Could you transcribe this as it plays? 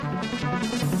What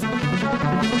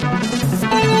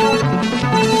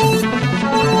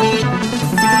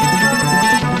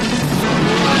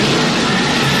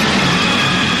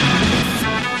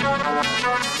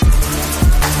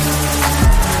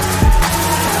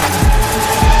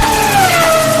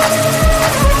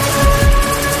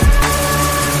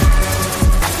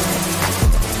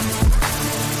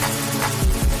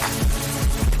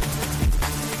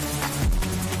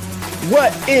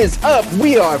is up?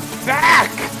 We are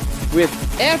back with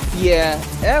F Yeah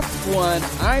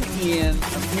F1. I'm Ian.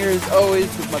 I'm here as always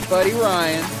with my buddy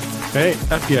Ryan. Hey,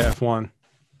 F Yeah F1.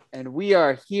 And we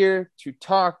are here to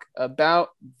talk about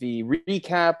the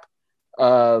recap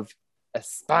of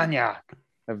España,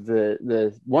 of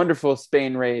the wonderful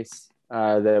Spain race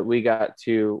that we got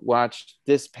to watch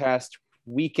this past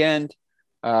weekend.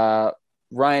 Ryan,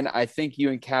 I think you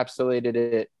encapsulated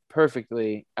it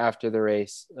perfectly after the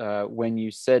race when you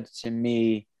said to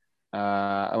me,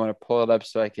 I want to pull it up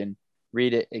so I can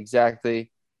read it exactly.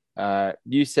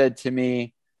 You said to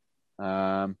me,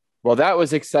 well, that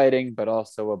was exciting, but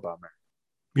also a bummer.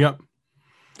 Yep.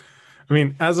 I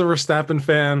mean, as a Verstappen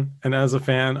fan and as a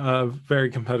fan of very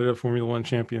competitive Formula One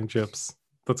championships,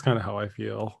 that's kind of how I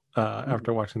feel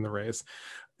after watching the race.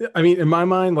 I mean, in my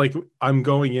mind, like, I'm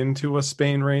going into a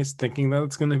Spain race thinking that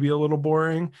it's going to be a little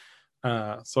boring.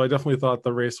 So I definitely thought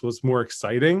the race was more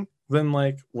exciting than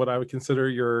like what I would consider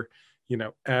your,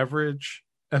 average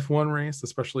F1 race,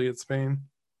 especially at Spain.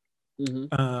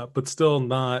 Mm-hmm. But still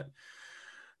not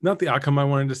the outcome I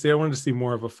wanted to see. I wanted to see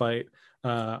more of a fight.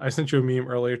 I sent you a meme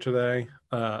earlier today,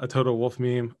 a Toto Wolff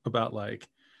meme about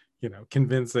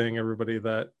convincing everybody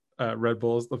that Red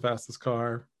Bull is the fastest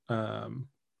car in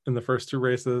the first two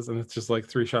races. And it's just like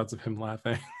 3 shots of him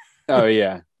laughing. Oh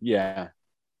yeah. Yeah.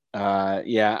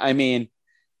 Yeah, I mean,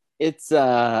 it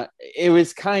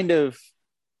was kind of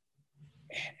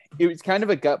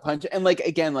a gut punch. And like,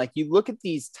 again, like you look at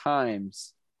these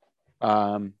times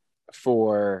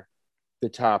for the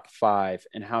top 5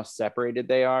 and how separated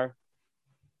they are.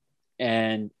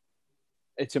 And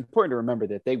it's important to remember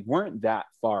that they weren't that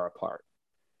far apart.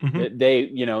 Mm-hmm. They,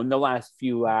 in the last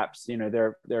few laps,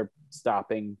 they're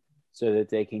stopping so that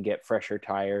they can get fresher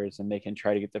tires and they can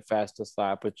try to get the fastest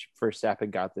lap, which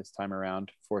Verstappen got this time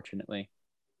around, fortunately.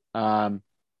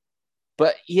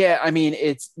 But yeah, I mean,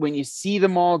 it's when you see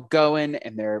them all going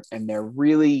and they're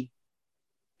really,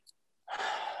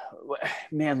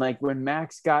 man, like when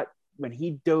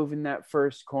he dove in that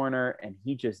first corner and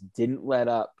he just didn't let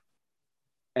up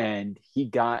and he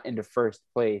got into first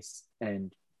place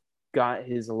and got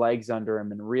his legs under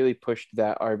him and really pushed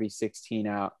that RB16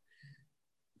 out.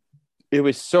 It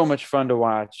was so much fun to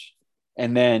watch.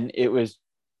 And then it was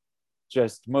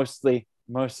just mostly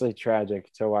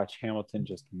tragic to watch Hamilton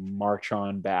just march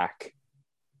on back.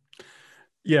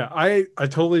 Yeah, I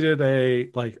totally did a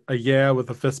yeah with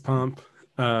a fist pump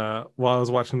while I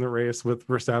was watching the race with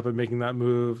Verstappen making that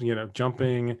move,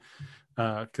 jumping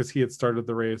because he had started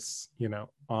the race,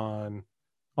 on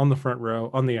the front row,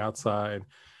 on the outside.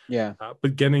 Yeah.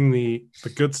 But getting the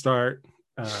good start,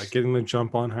 getting the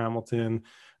jump on Hamilton.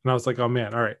 And I was like, oh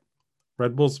man, all right.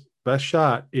 Red Bull's best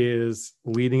shot is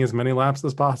leading as many laps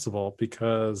as possible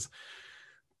because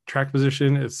track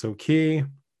position is so key.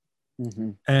 Mm-hmm.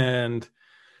 And,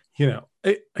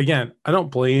 again, I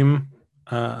don't blame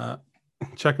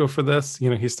Checo for this.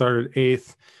 He started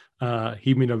 8th.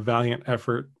 He made a valiant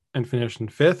effort and finished in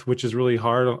 5th, which is really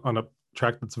hard on a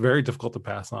track that's very difficult to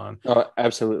pass on. Oh,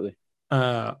 absolutely.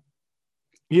 But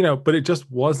it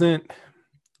just wasn't.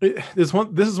 This is one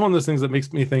of those things that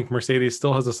makes me think Mercedes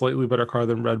still has a slightly better car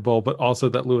than Red Bull, but also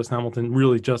that Lewis Hamilton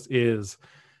really just is,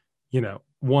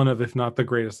 one of, if not the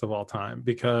greatest of all time.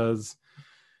 Because,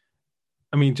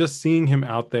 I mean, just seeing him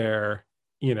out there,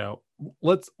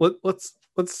 let's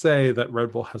say that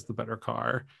Red Bull has the better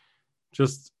car.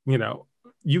 Just,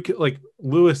 you can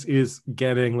Lewis is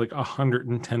getting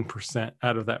 110%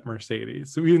 out of that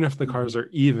Mercedes. So even if the cars are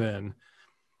even,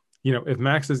 if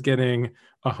Max is getting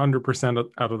 100%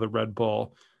 out of the Red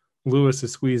Bull, Lewis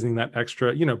is squeezing that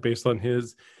extra, based on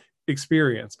his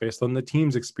experience, based on the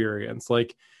team's experience.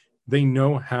 Like they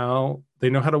know how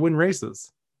to win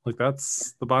races. Like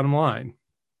that's the bottom line.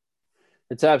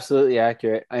 It's absolutely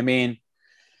accurate. I mean,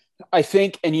 I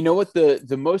think, and you know what,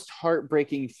 the most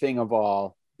heartbreaking thing of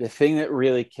all, the thing that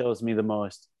really kills me the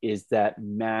most is that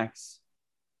Max,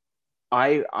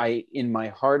 I in my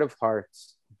heart of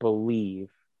hearts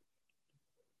believe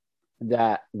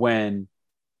that when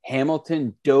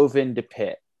Hamilton dove into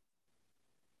pit,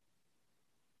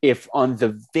 if on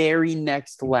the very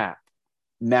next lap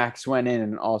Max went in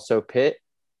and also pit,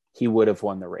 he would have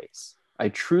won the race. I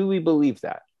truly believe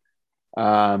that.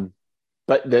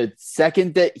 But the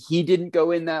second that he didn't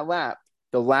go in that lap,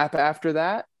 the lap after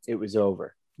that, it was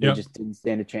over. They just didn't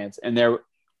stand a chance. And there,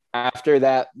 after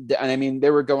that, and I mean, they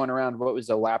were going around. What was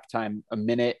the lap time? A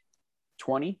minute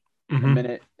 20, a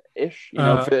minute ish. You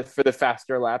know, for the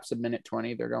faster laps, a minute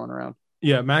 20. They're going around.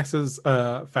 Yeah, Max's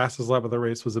fastest lap of the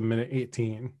race was a minute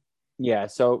 18. Yeah,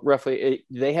 so roughly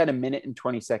they had a minute and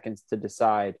 20 seconds to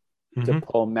decide to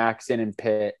pull Max in and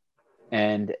pit.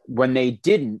 And when they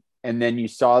didn't, and then you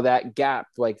saw that gap,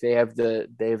 like they have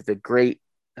the great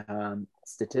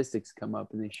statistics come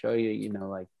up and they show you, you know,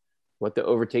 like what the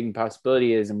overtaking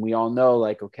possibility is. And we all know,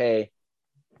 like, okay,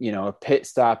 you know, a pit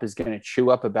stop is going to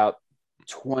chew up about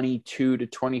 22 to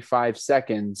 25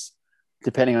 seconds,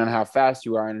 depending on how fast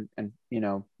you are. And you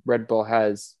know, Red Bull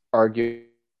has arguably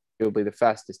the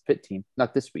fastest pit team,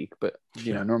 not this week, but,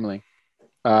 you know, normally.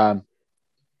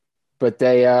 But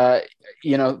they,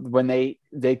 you know, when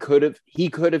he could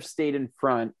have stayed in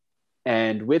front,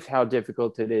 and with how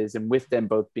difficult it is, and with them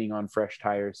both being on fresh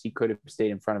tires, he could have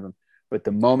stayed in front of him. But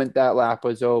the moment that lap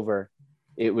was over,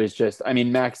 it was just, I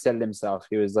mean, Max said it himself.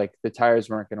 He was like, the tires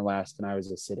weren't going to last, and I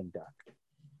was a sitting duck.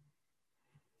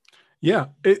 Yeah,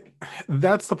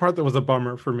 that's the part that was a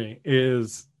bummer for me,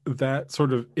 is that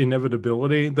sort of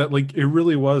inevitability that, like, it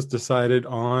really was decided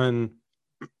on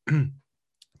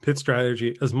pit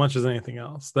strategy as much as anything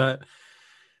else. That,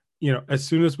 you know, as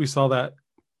soon as we saw that,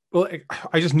 well,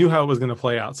 I just knew how it was going to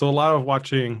play out. So a lot of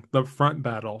watching the front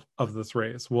battle of this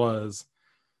race was,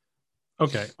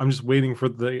 okay, I'm just waiting for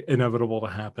the inevitable to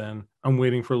happen. I'm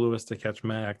waiting for Lewis to catch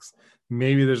Max.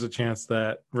 Maybe there's a chance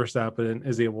that Verstappen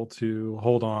is able to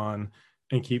hold on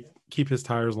and keep his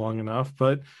tires long enough,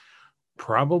 but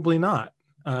probably not.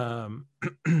 And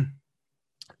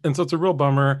so it's a real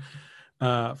bummer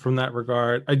from that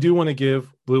regard. I do want to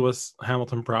give Lewis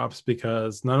Hamilton props,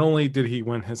 because not only did he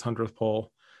win his 100th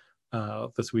pole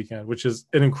this weekend, which is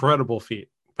an incredible feat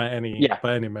by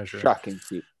any measure, shocking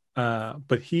feat,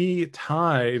 but he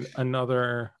tied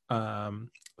another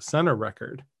Senna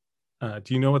record.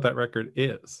 Do you know what that record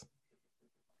is?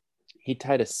 He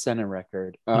tied a Senna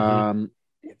record.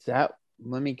 Is that,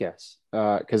 let me guess,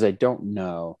 because I don't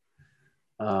know.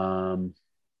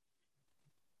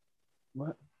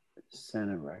 What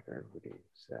Senna record would he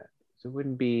set? So it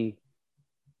wouldn't be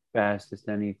fastest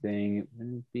anything. It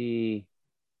wouldn't be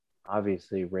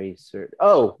obviously racer.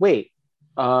 Oh, wait.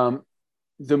 The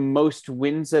most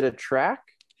wins at a track?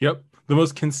 Yep. The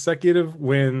most consecutive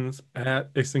wins at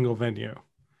a single venue.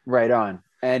 Right on.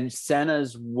 And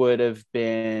Senna's would have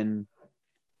been,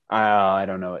 I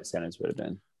don't know what Senna's would have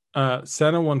been.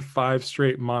 Senna won 5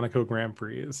 straight Monaco Grand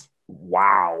Prix.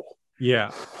 Wow.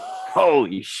 Yeah.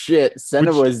 Holy shit.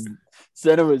 Senna was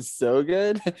so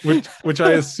good. which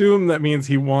I assume that means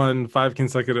he won 5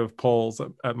 consecutive poles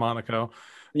at Monaco.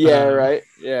 Yeah, right.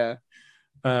 Yeah.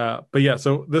 But yeah,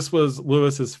 so this was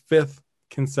Lewis's 5th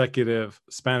consecutive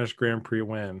Spanish Grand Prix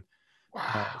win.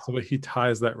 Wow. So he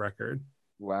ties that record.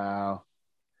 Wow.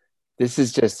 This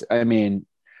is just, I mean,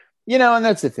 you know, and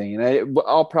that's the thing. And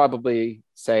I'll probably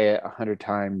say it 100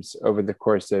 times over the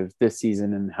course of this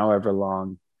season and however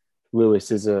long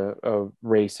Lewis is a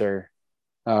racer.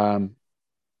 I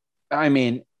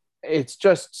mean, it's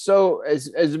just so,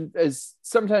 as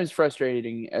sometimes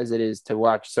frustrating as it is to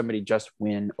watch somebody just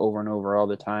win over and over all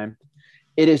the time,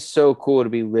 it is so cool to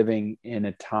be living in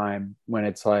a time when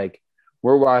it's like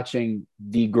we're watching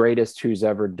the greatest who's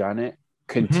ever done it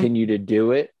continue to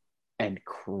do it and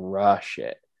crush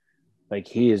it. Like,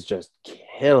 he is just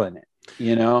killing it,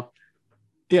 you know?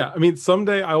 Yeah, I mean,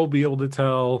 someday I will be able to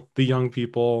tell the young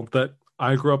people that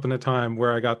I grew up in a time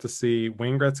where I got to see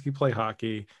Wayne Gretzky play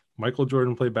hockey, Michael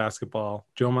Jordan play basketball,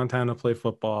 Joe Montana play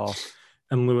football,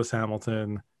 and Lewis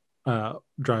Hamilton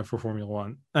drive for Formula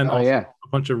One. And a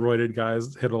bunch of roided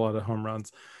guys hit a lot of home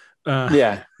runs.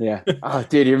 Yeah. Oh,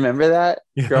 dude, you remember that?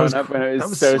 Yeah, growing up when it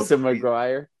was Sosa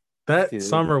McGuire? That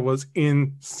summer was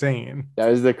insane. That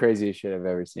was the craziest shit I've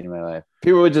ever seen in my life.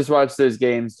 People would just watch those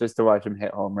games just to watch them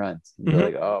hit home runs. And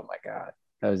like, oh my God,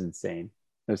 that was insane.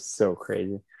 It was so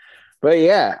crazy. But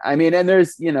yeah, I mean, and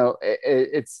there's, you know,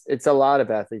 it's a lot of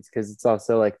athletes, because it's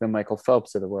also like the Michael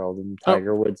Phelps of the world and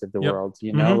Tiger Woods of the world,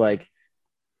 you know, like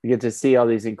you get to see all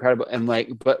these incredible, and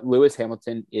like, but Lewis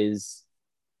Hamilton is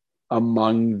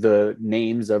among the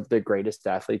names of the greatest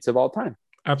athletes of all time.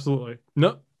 Absolutely.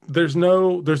 No, there's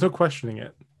no questioning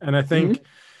it. And I think,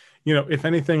 you know, if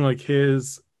anything, like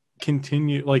his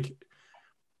continue, like,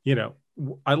 you know,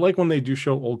 I like when they do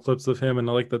show old clips of him, and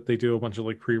I like that they do a bunch of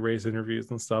like pre-race interviews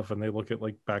and stuff, and they look at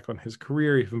like back on his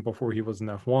career even before he was in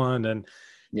F1. And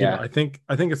you know, I think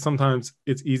it's sometimes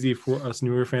it's easy for us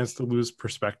newer fans to lose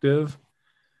perspective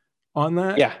on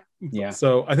that. Yeah.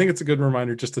 So I think it's a good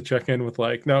reminder just to check in with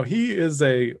like, no, he is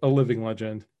a living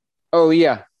legend. Oh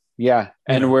yeah. Yeah.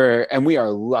 You And know, we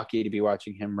are lucky to be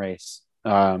watching him race.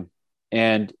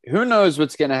 And who knows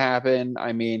what's going to happen.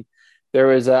 I mean,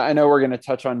 I know we're going to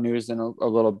touch on news in a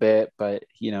little bit, but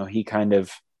he kind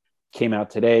of came out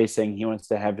today saying he wants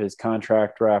to have his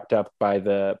contract wrapped up by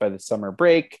the summer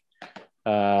break,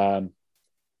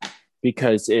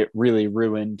 because it really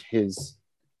ruined his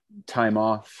time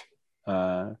off,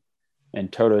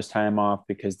 and Toto's time off,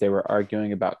 because they were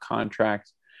arguing about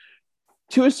contracts.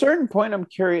 To a certain point, I'm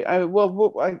curious.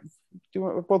 We'll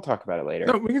talk about it no,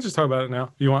 later. we can just talk about it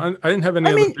now. You want? I didn't have any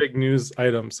I other mean, big news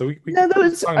items, so we no, can just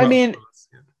those. talk I about mean, those.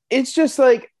 it's just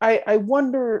like I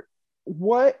wonder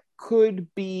what could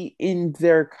be in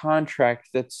their contract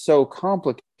that's so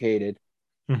complicated.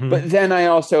 Mm-hmm. But then I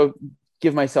also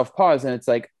give myself pause, and it's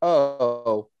like,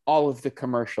 oh, all of the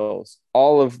commercials,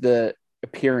 all of the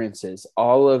appearances,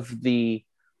 all of the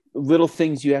little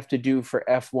things you have to do for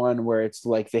F1, where it's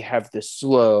like they have the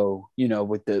slow,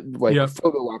 with the like Yep.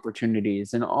 photo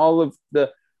opportunities and all of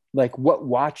the like what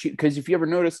watch you, because if you ever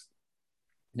notice,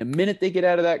 the minute they get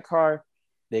out of that car,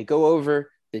 they go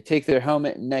over, they take their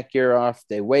helmet and neck gear off,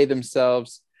 they weigh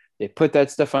themselves, they put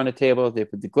that stuff on the table, they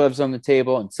put the gloves on the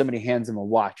table, and somebody hands them a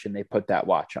watch and they put that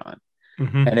watch on.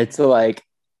 Mm-hmm. And it's like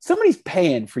somebody's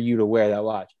paying for you to wear that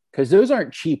watch, because those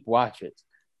aren't cheap watches.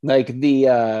 Like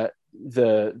the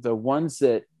ones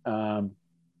that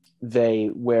they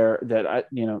wear, that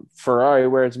Ferrari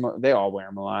wears, they all wear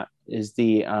them a lot, is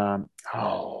the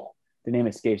name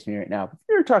escapes me right now. But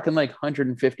you're talking like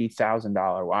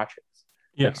 $150,000 watches,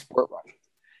 Yeah. like sport watches,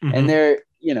 and Mm-hmm. they're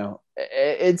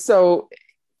it's so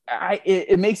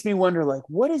it makes me wonder, like,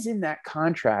 what is in that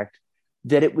contract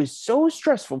that it was so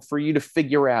stressful for you to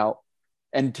figure out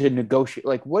and to negotiate.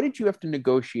 Like, what did you have to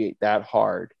negotiate that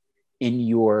hard in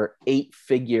your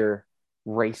 8-figure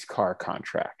race car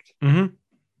contract? Mm-hmm.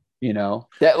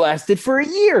 That lasted for a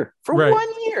year, for Right. 1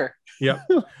 year. Yeah.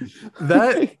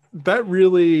 That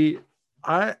really,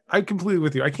 I completely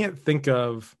with you. I can't think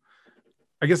of,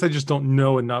 I guess I just don't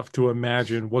know enough to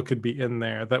imagine what could be in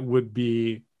there that would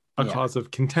be a Yeah. cause of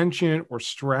contention or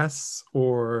stress,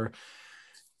 or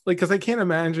like, because I can't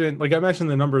imagine, like, I imagine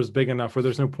the number is big enough where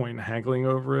there's no point in haggling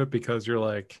over it, because you're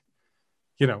like,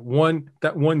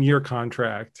 that 1 year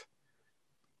contract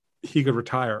he could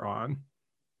retire on.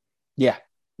 Yeah.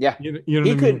 Yeah. You know what He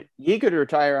I mean? could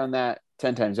retire on that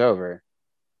 10 times over,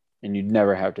 and you'd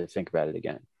never have to think about it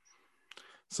again.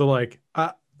 So like,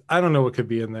 I don't know what could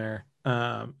be in there,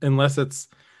 unless it's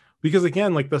because,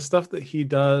 again, like the stuff that he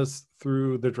does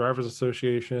through the Drivers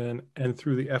Association and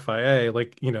through the FIA,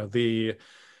 like the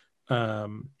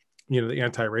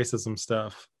anti-racism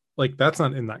stuff, like that's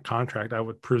not in that contract, I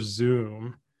would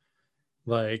presume.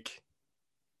 Like,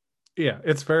 yeah,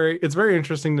 it's very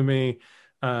interesting to me.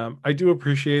 I do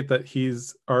appreciate that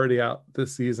he's already out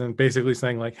this season, basically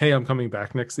saying like, "Hey, I'm coming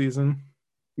back next season."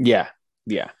 Yeah.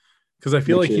 Yeah. Because I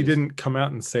feel Which like he is, didn't come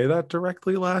out and say that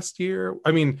directly last year.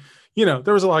 I mean,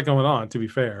 there was a lot going on, to be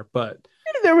fair, but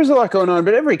there was a lot going on,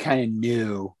 but everybody kind of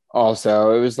knew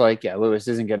also. It was like, yeah, Lewis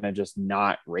isn't going to just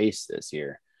not race this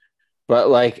year. But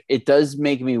like, it does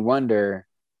make me wonder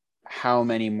how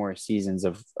many more seasons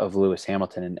of Lewis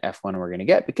Hamilton in F1 we're going to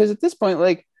get. Because at this point,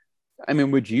 like, I mean,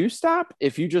 would you stop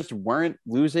if you just weren't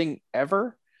losing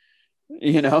ever?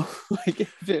 Like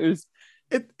if it was.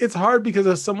 it's hard, because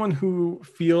as someone who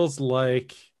feels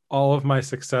like all of my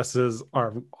successes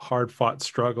are hard fought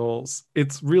struggles,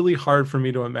 it's really hard for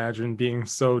me to imagine being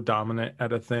so dominant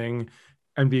at a thing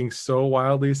and being so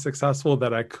wildly successful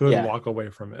that I could Yeah. walk away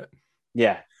from it.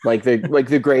 Yeah. Like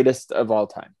the greatest of all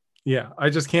time. Yeah, I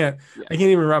just can't. Yeah. I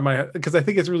can't even wrap my head, because I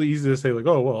think it's really easy to say like,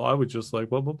 oh well, I would just like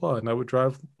blah blah blah, and I would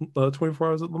drive 24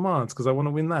 hours at Le Mans because I want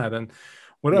to win that and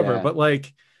whatever. Yeah. But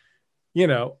like,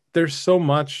 there's so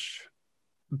much.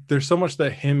 There's so much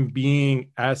that him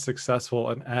being as successful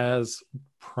and as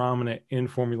prominent in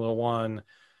Formula One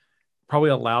probably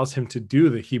allows him to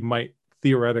do that he might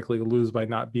theoretically lose by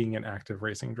not being an active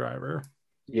racing driver.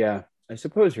 Yeah. I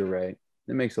suppose you're right.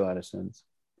 It makes a lot of sense.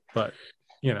 But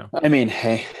I mean,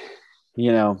 hey,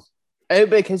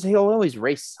 because he'll always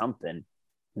race something,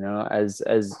 as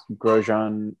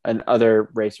Grosjean and other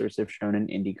racers have shown in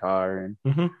IndyCar and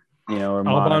mm-hmm. Or Albon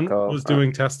Monaco. was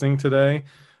doing testing today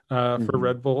for Mhm.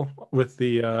 Red Bull with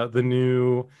the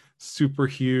new super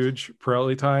huge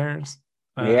Pirelli tires.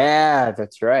 Yeah,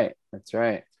 that's right. That's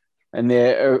right.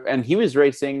 And he was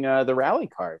racing the rally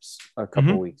cars a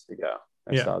couple Mhm. weeks ago.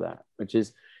 I Yeah. saw that, which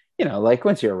is, like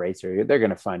once you're a racer, they're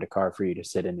going to find a car for you to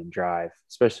sit in and drive,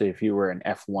 especially if you were an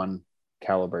F1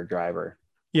 caliber driver.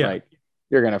 Yeah. Like,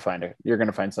 You're gonna find it. You're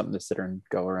gonna find something to sit and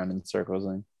go around in circles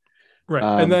in. Right.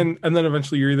 And then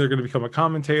eventually you're either going to become a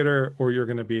commentator, or you're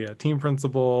going to be a team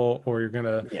principal, or you're going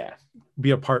to Yeah.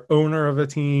 be a part owner of a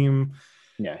team.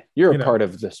 Yeah. You're a part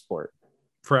of the sport.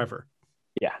 Forever.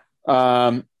 Yeah.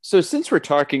 So since we're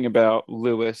talking about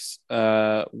Lewis,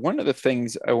 one of the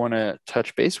things I want to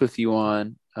touch base with you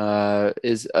on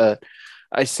is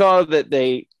I saw that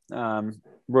they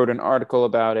wrote an article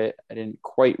about it. I didn't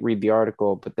quite read the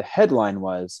article, but the headline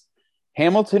was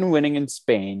Hamilton winning in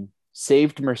Spain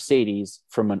saved Mercedes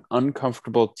from an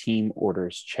uncomfortable team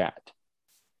orders chat.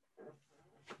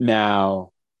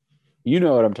 Now, you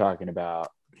know what I'm talking about.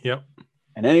 Yep.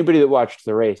 And anybody that watched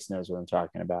the race knows what I'm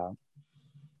talking about.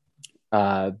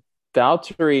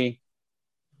 Valtteri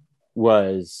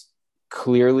was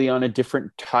clearly on a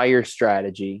different tire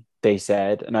strategy, they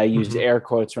said. And I use air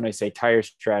quotes when I say tire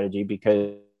strategy,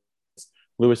 because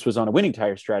Lewis was on a winning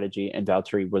tire strategy and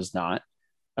Valtteri was not,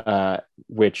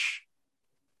 which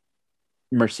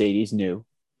Mercedes knew.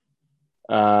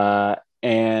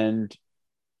 And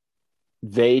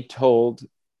they told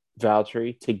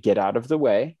Valtteri to get out of the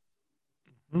way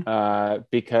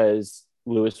because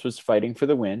Lewis was fighting for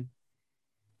the win.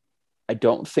 I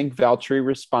don't think Valtteri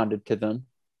responded to them,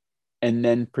 and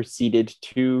then proceeded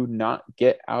to not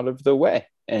get out of the way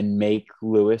and make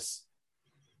Lewis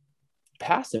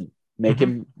pass him, make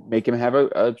him have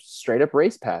a straight up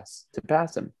race pass to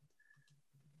pass him.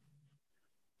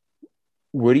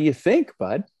 What do you think,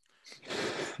 bud?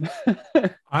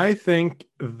 I think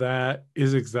that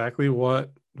is exactly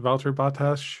what Valtteri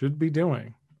Bottas should be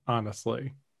doing,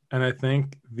 honestly. And I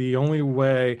think the only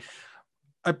way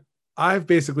I've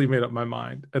basically made up my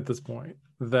mind at this point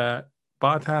that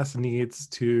Bottas needs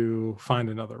to find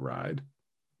another ride.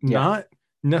 Yeah. Not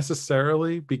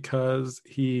necessarily because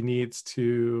he needs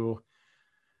to,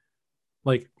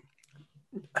 like,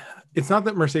 it's not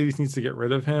that Mercedes needs to get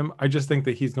rid of him. I just think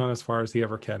that he's gone as far as he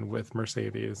ever can with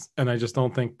Mercedes. And I just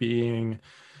don't think being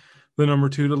the number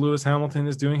 2 to Lewis Hamilton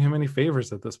is doing him any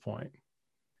favors at this point.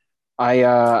 I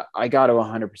got to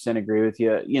 100% agree with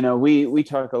you. You know, we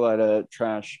talk a lot of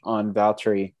trash on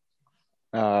Valtteri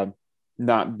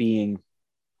not being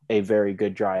a very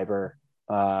good driver.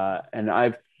 And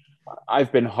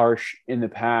I've been harsh in the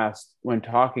past when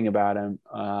talking about him.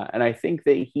 And I think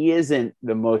that he isn't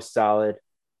the most solid.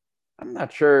 I'm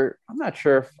not sure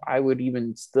if I would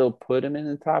even still put him in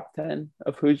the top 10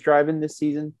 of who's driving this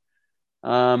season.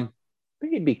 But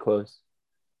he'd be close.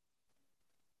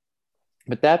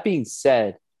 But that being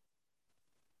said,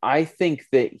 I think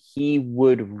that he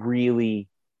would really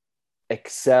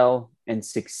excel and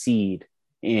succeed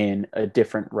in a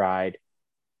different ride.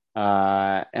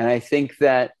 And I think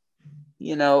that,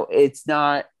 you know, it's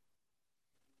not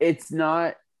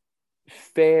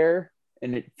fair,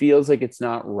 and it feels like it's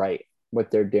not right what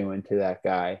they're doing to that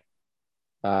guy.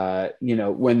 You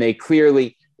know, when they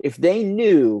clearly, if they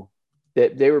knew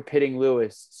that they were pitting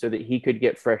Lewis so that he could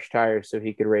get fresh tires so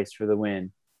he could race for the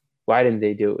win, why didn't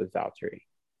they do it with Valtteri?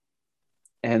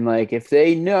 And like, if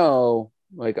they know,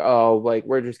 like, oh, like,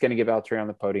 we're just going to get Valtteri on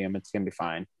the podium, it's going to be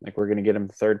fine. Like, we're going to get him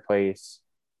third place,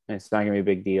 and it's not going to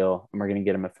be a big deal, and we're going to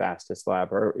get him a fastest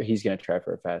lap, or he's going to try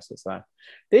for a fastest lap.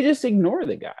 They just ignore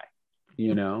the guy,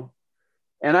 you know?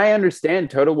 And I understand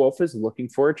Toto Wolff is looking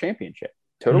for a championship.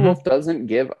 Toto Wolff doesn't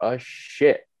give a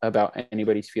shit about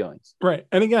anybody's feelings. Right.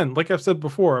 And again, like I've said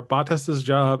before, Bottas's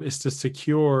job is to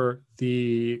secure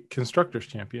the Constructors'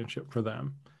 Championship for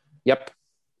them. Yep.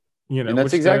 You know, and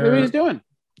that's exactly what he's doing.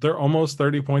 They're almost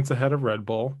 30 points ahead of Red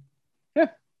Bull. Yeah.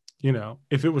 You know,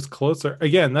 if it was closer,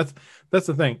 again, that's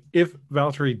the thing. If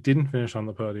Valtteri didn't finish on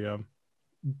the podium,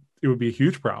 it would be a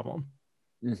huge problem.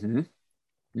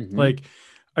 Like,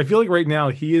 I feel like right now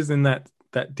he is in that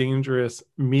dangerous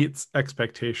meets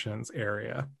expectations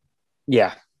area.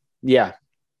 Yeah.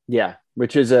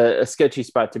 Which is a sketchy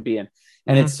spot to be in.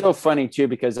 And it's so funny too,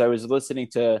 because I was listening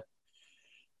to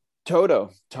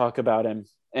Toto talk about him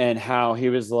and how he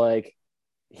was like,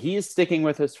 he is sticking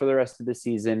with us for the rest of the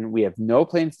season. We have no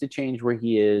plans to change where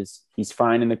he is. He's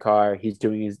fine in the car. He's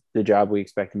doing the job we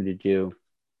expect him to do.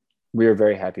 We are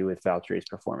very happy with Valtteri's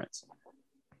performance.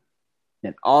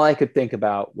 And all I could think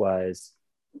about was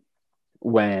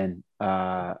when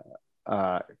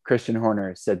Christian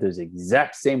Horner said those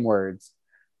exact same words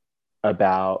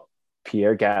about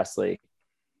Pierre Gasly,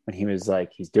 when he was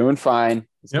like, he's doing fine.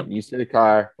 He's getting used to the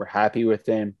car. We're happy with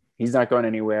him. He's not going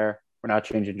anywhere. We're not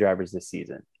changing drivers this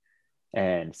season.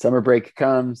 And summer break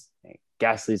comes, and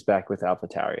Gasly's back with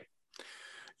AlphaTauri.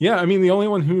 Yeah, I mean, the only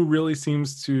one who really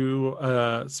seems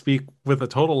to speak with a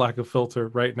total lack of filter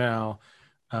right now,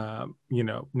 you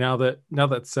know, now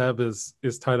that Seb is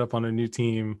tied up on a new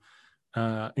team,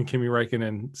 and Kimi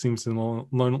Räikkönen seems to no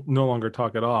longer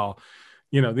talk at all.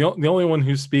 The only one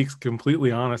who speaks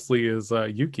completely honestly is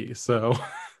Yuki. So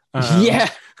Yeah.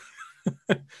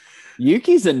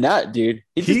 Yuki's a nut, dude.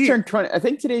 He just he turned 20. I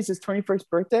think today's his 21st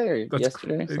birthday or that's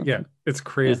yesterday or something. yeah, it's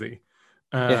crazy.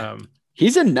 Yeah.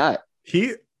 He's a nut.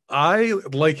 I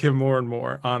like him more and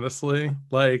more, honestly.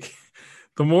 Like,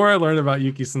 the more I learn about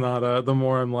Yuki Tsunoda, the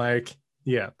more I'm like,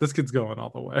 yeah, this kid's going all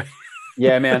the way.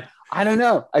 Yeah, man. I don't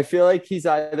know. I feel like he's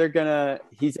either gonna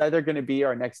be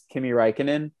our next Kimi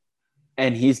Räikkönen,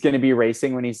 and he's gonna be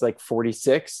racing when he's like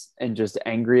 46 and just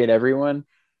angry at everyone,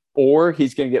 or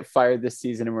he's gonna get fired this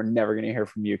season and we're never gonna hear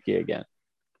from Yuki again.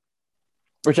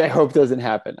 Which I hope doesn't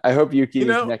happen. I hope Yuki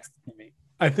is next Kimi.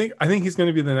 I think he's going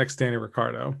to be the next Danny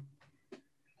Ricciardo.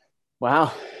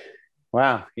 Wow.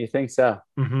 You think so?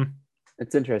 Mm-hmm.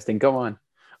 It's interesting. Go on.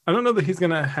 I don't know that he's going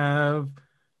to have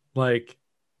like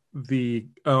the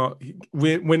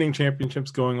winning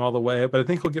championships going all the way, but I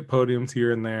think he'll get podiums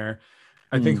here and there.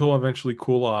 I think he'll eventually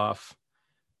cool off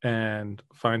and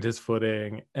find his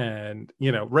footing. And,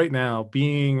 right now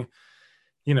being,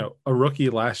 a rookie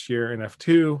last year in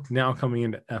F2, now coming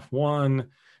into F1,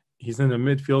 he's in a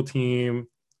midfield team.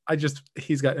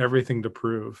 He's got everything to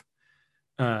prove.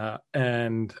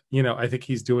 And, I think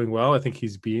he's doing well. I think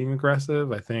he's being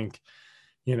aggressive. I think,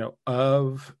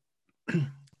 of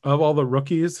all the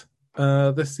rookies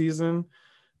this season,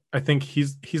 I think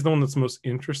he's the one that's most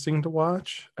interesting to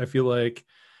watch. I feel like,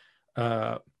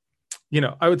 I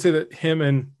would say that him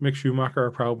and Mick Schumacher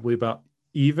are probably about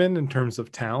even in terms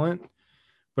of talent.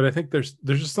 But I think there's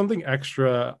just something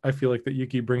extra, I feel like, that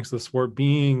Yuki brings to the sport,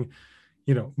 being,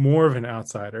 more of an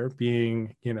outsider,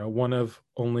 being, one of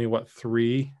only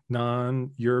 3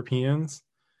 non-Europeans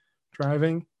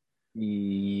driving.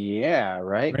 Yeah,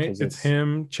 right. It's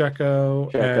him,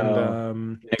 Checo,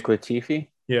 and Nick Latifi.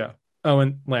 Yeah. Oh,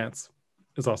 and Lance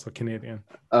is also Canadian.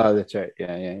 Oh, that's right.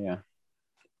 Yeah.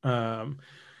 I'm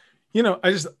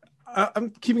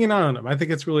keeping an eye on him. I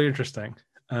think it's really interesting.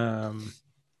 And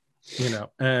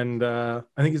I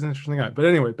think he's an interesting guy. But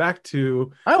anyway,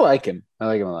 I like him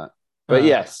a lot. But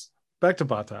yes, back to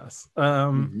Bottas.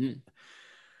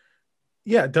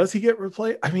 Yeah, does he get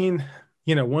replaced? I mean,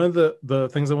 one of the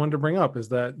things I wanted to bring up is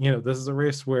that, this is a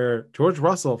race where George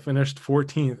Russell finished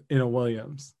 14th in a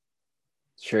Williams.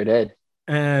 Sure did.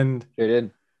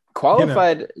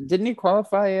 Qualified. Didn't he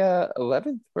qualify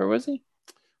 11th? Where was he?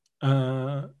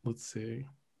 Let's see.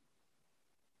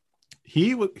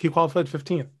 He qualified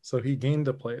 15th, so he gained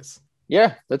a place.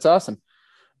 Yeah, that's awesome.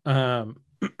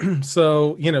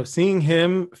 So, seeing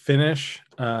him finish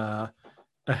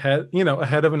ahead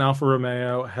of an Alfa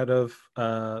Romeo, ahead of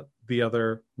the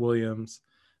other Williams,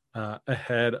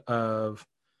 ahead of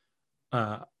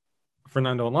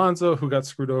Fernando Alonso, who got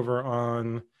screwed over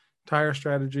on tire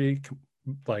strategy,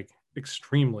 like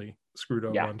extremely screwed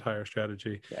over on tire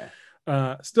strategy. Yeah.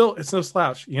 Still, it's no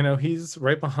slouch. He's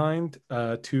right behind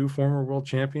 2 former world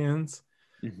champions.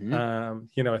 I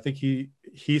think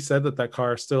he said that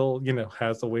car still,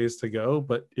 has a ways to go,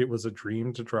 but it was a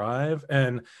dream to drive.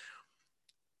 And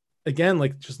again,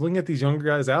 like, just looking at these younger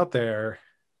guys out there,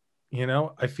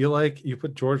 I feel like you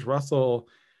put George Russell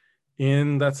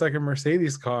in that second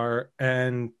Mercedes car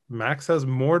and Max has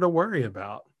more to worry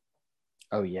about.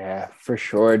 Oh yeah, for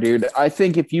sure, dude. I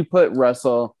think if you put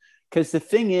Russell, because the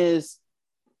thing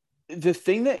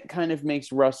that kind of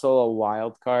makes Russell a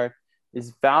wild card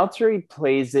is Valtteri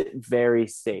plays it very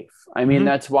safe. I mean,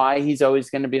 that's why he's always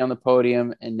going to be on the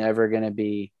podium and never going to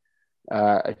be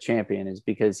a champion, is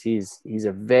because he's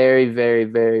a very, very,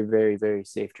 very, very, very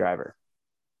safe driver.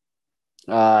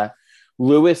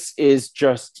 Lewis is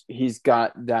he's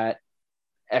got that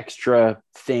extra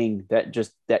thing, that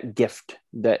gift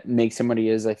that makes him what he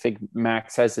is. I think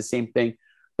Max has the same thing,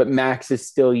 but Max is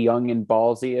still young and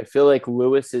ballsy. I feel like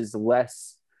Lewis is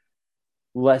less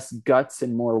guts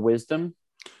and more wisdom.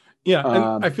 Yeah,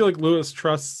 and I feel like Lewis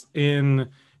trusts in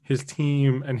his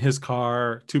team and his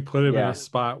car to put him in a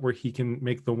spot where he can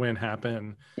make the win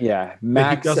happen. Yeah,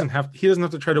 Max doesn't have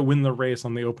to try to win the race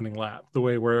on the opening lap, the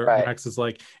way where Max is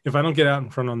like, if I don't get out in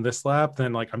front on this lap,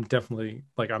 then like I'm definitely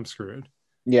I'm screwed.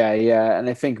 Yeah, and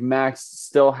I think Max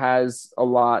still has a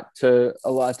lot to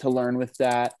learn with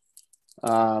that.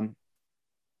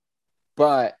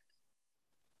 But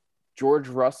George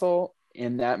Russell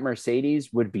in that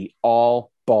Mercedes would be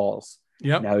all balls.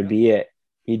 Yep. That would be it.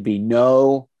 He'd be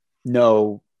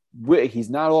he's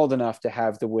not old enough to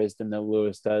have the wisdom that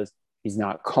Lewis does. He's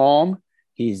not calm.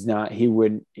 He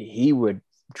would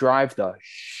drive the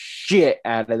shit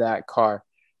out of that car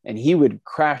and he would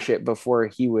crash it before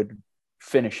he would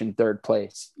finish in third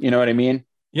place. You know what I mean?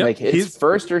 Yep, Like it's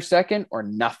first or second or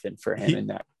nothing for him in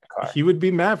that car. He would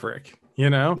be Maverick, you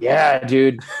know? Yeah,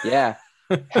 dude. Yeah.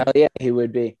 Hell yeah, he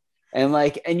would be.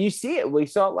 And you see it. We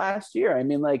saw it last year. I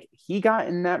mean, like he got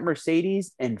in that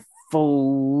Mercedes and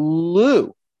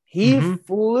flew. He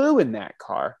flew in that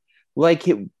car like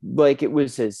it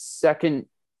was his second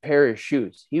pair of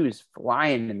shoes. He was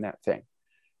flying in that thing.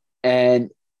 And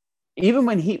even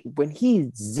when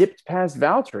he zipped past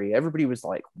Valtteri, everybody was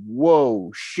like,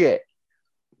 "Whoa, shit!"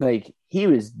 Like he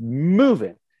was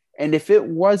moving. And if it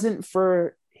wasn't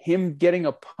for him getting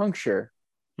a puncture,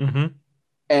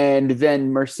 and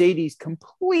then Mercedes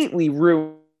completely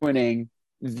ruining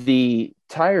the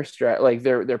tire strat, like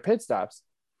their pit stops,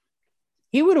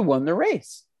 he would have won the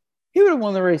race. He would have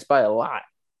won the race by a lot.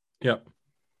 Yep.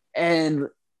 And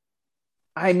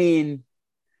I mean,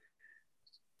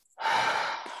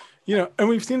 and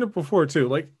we've seen it before too.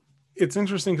 Like it's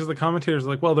interesting because the commentators are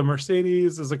like, well, the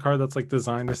Mercedes is a car that's like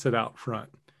designed to sit out front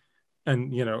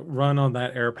and run on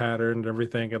that air pattern and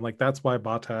everything. And like that's why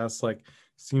Bottas like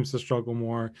seems to struggle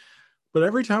more. But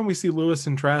every time we see Lewis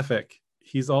in traffic,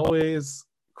 he's always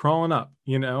crawling up,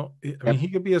 I mean, he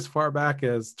could be as far back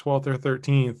as 12th or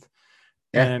 13th.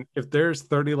 Yeah. And if there's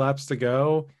 30 laps to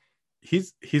go,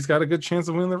 he's got a good chance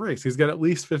of winning the race. He's got at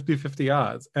least 50-50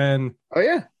 odds. And oh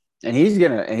yeah. And he's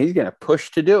gonna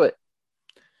push to do it.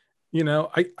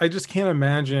 I just can't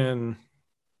imagine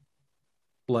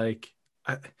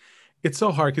it's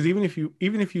so hard because even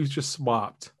if you just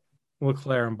swapped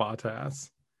Leclerc and Bottas,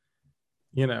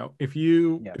 if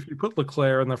you put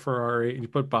Leclerc in the Ferrari and you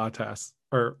put Bottas,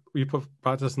 or you put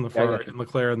Bottas in the Ferrari and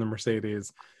Leclerc in the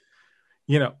Mercedes,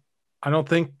 I don't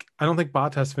think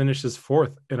Bottas finishes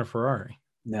fourth in a Ferrari.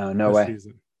 No way.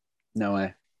 Season. No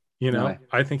way. No way.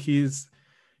 I think he's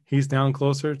down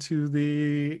closer to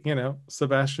the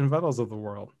Sebastian Vettels of the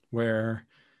world, where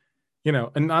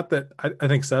and not that I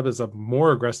think Seb is a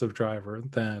more aggressive driver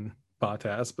than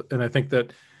Bottas, and I think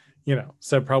that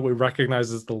Seb probably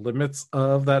recognizes the limits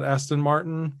of that Aston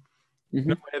Martin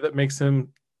in a way that makes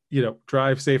him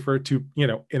drive safer to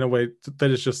in a way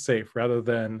that is just safe, rather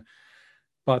than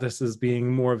Bottas is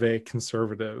being more of a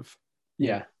conservative.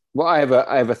 Yeah. Well, I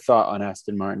have a thought on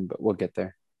Aston Martin, but we'll get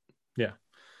there. Yeah.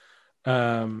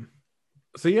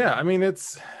 So yeah, I mean,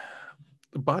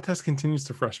 Bottas continues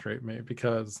to frustrate me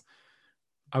because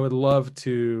I would love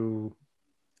to,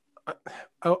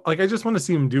 I just want to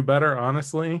see him do better,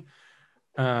 honestly.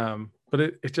 But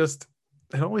it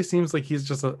always seems like he's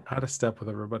just out of step with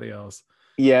everybody else.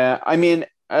 Yeah. I mean,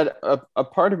 a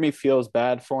part of me feels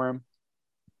bad for him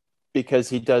because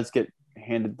he does get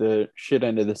handed the shit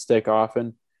end of the stick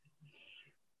often.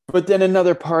 But then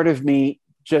another part of me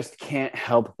just can't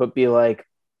help but be like,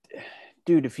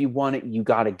 dude, if you want it, you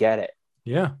got to get it.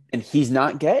 Yeah. And he's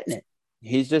not getting it.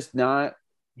 He's just not.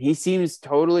 He seems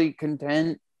totally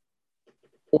content.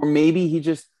 Or maybe he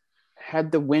just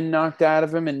had the wind knocked out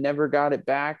of him and never got it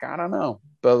back. I don't know.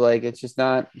 But like, it's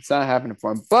not happening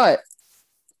for him. But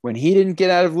when he didn't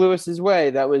get out of Lewis's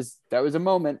way, that was a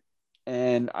moment.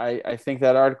 And I think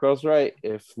that article's right.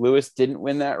 If Lewis didn't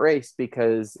win that race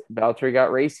because Valtteri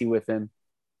got racy with him,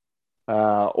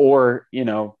 or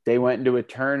they went into a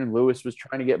turn and Lewis was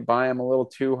trying to get by him a little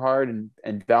too hard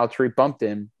and Valtteri bumped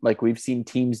him like we've seen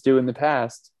teams do in the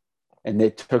past, and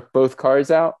they took both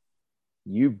cars out,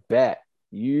 you bet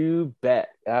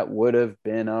that would have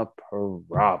been a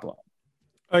problem.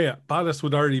 Oh yeah, Bottas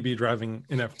would already be driving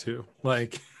in F2.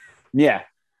 Yeah.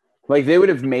 Like they would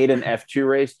have made an F2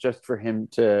 race just for him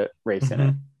to race in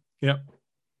it. Yep.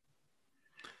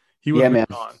 He would have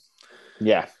been on.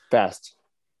 Yeah, fast.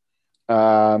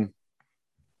 What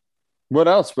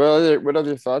else? What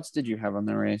other thoughts did you have on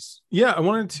the race? Yeah, I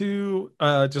wanted to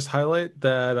just highlight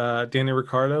that Danny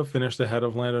Ricciardo finished ahead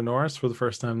of Lando Norris for the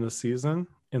first time this season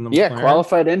in the McLaren.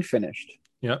 Qualified and finished.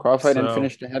 Yeah, and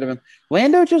finished ahead of him.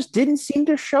 Lando just didn't seem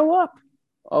to show up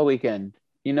all weekend.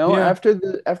 After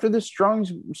the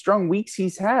strong weeks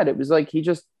he's had, it was like he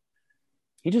just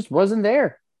wasn't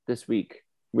there this week,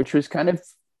 which was kind of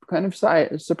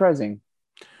surprising.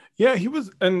 Yeah, he was,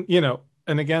 and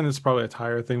again, it's probably a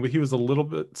tire thing, but he was a little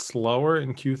bit slower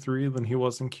in Q3 than he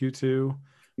was in Q2.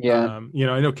 Yeah.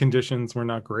 I know conditions were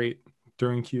not great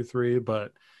during Q3,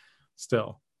 but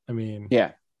still, I mean,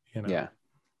 yeah.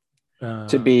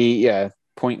 To be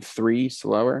 0.3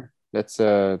 slower, that's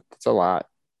a lot.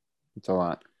 It's a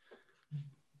lot.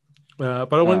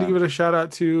 But I wanted to give it a shout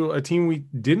out to a team we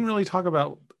didn't really talk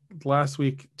about last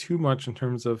week too much in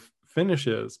terms of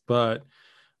finishes, but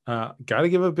got to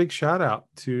give a big shout out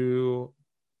to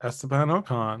Esteban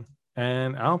Ocon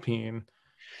and Alpine.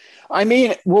 I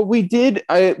mean, what we did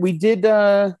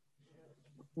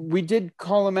we did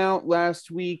call them out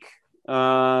last week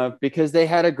because they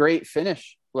had a great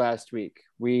finish last week.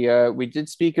 We did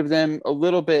speak of them a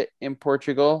little bit in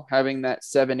Portugal, having that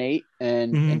 7-8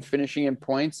 and finishing in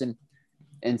points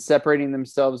and separating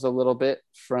themselves a little bit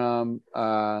from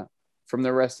the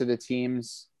rest of the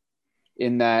teams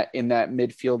in that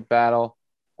midfield battle.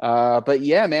 But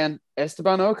yeah, man,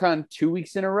 Esteban Ocon 2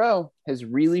 weeks in a row has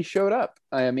really showed up.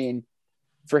 I mean,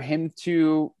 for him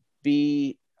to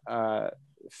be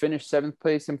finish 7th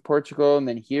place in Portugal and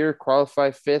then here qualify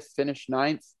 5th, finish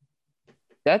 9th,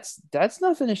 that's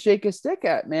nothing to shake a stick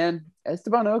at, man.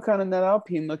 Esteban Ocon in that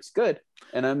Alpine looks good,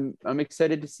 and I'm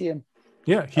excited to see him.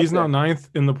 Yeah, he's now 9th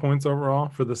in the points overall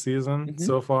for the season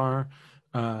so far.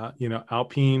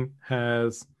 Alpine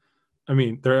has, I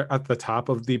mean, they're at the top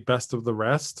of the best of the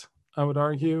rest, I would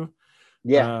argue.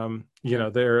 Yeah.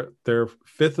 They're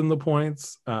 5th in the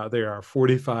points. They are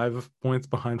 45 points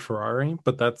behind Ferrari,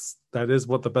 but that is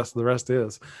what the best of the rest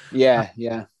is. Yeah.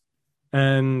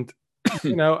 And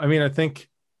I think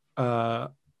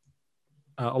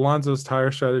Alonso's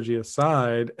tire strategy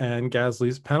aside and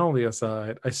Gasly's penalty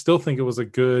aside, I still think it was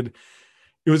good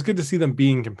to see them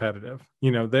being competitive.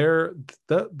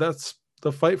 That's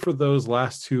the fight for those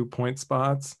last 2 point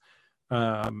spots.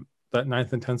 That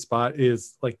 9th and 10th spot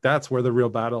is like, that's where the real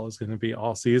battle is going to be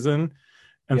all season.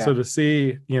 And so to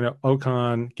see,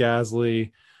 Ocon,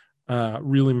 Gasly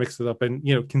really mix it up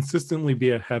and, consistently be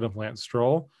ahead of Lance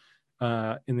Stroll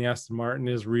in the Aston Martin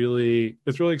it's really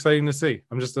exciting to see.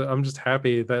 I'm just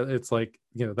happy that it's like,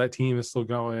 that team is still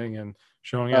going and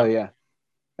showing up. Oh yeah.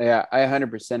 Yeah. I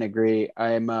 100% agree.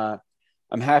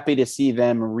 I'm happy to see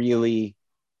them really,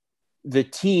 the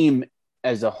team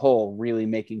as a whole, really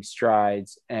making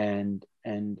strides and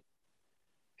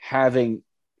having,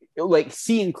 like,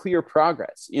 seeing clear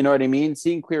progress. You know what I mean?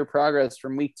 Seeing clear progress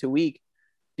from week to week,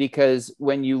 because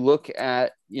when you look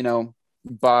at,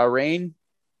 Bahrain,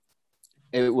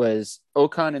 it was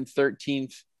Ocon in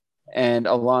 13th and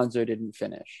Alonso didn't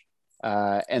finish.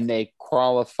 And they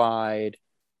qualified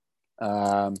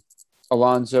Alonso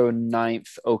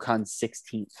 9th, Ocon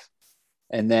 16th.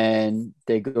 And then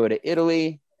they go to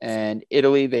Italy, and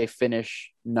Italy, they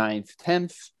finish 9th,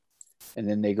 10th. And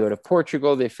then they go to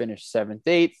Portugal, they finish 7th,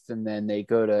 8th. And then they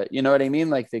go to, you know what I mean?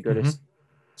 Like, they go to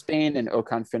Spain, and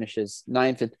Ocon finishes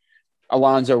 9th. And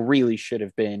Alonso really should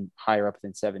have been higher up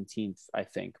than 17th, I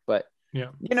think. But,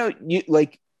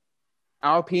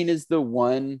 Alpine is the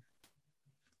one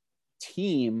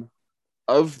team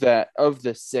of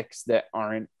the 6 that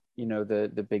aren't,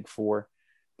 the big 4.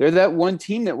 They're that one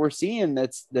team that we're seeing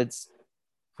that's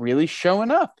really showing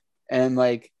up, and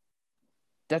like,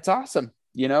 that's awesome.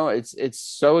 It's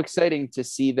so exciting to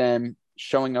see them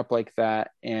showing up like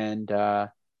that and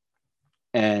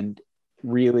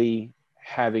really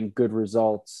having good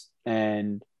results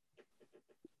and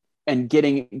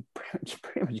getting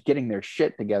pretty much getting their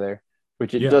shit together,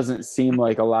 which it doesn't seem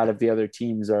like a lot of the other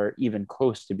teams are even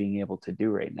close to being able to do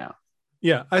right now.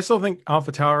 Yeah, I still think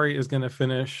AlphaTauri is going to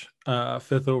finish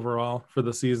 5th overall for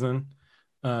the season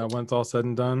when it's all said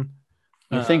and done.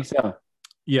 You think so?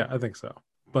 Yeah, I think so.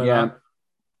 But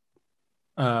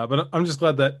but I'm just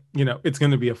glad that it's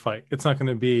going to be a fight. It's not going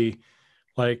to be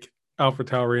like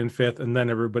AlphaTauri in 5th and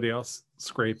then everybody else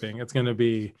scraping. It's going to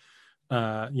be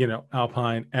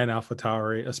Alpine and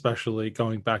AlphaTauri, especially,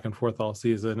 going back and forth all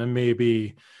season, and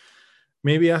maybe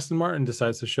Aston Martin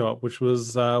decides to show up, which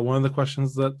was one of the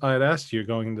questions that I had asked you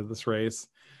going into this race.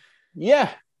 Yeah.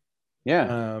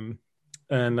 And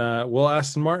will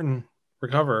Aston Martin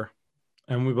recover?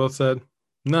 And we both said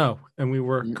no, and we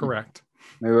were correct.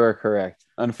 We were correct.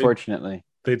 Unfortunately,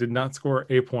 they did not score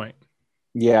a point.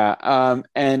 Yeah.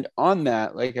 And on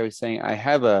that, like I was saying, I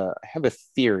have a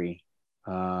theory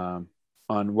on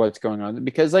what's going on,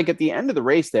 because like at the end of the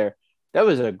race there, that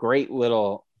was a great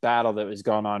little battle that was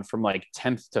going on from like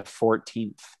 10th to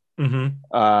 14th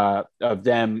of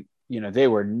them. They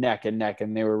were neck and neck,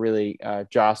 and they were really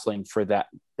jostling for that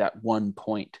 1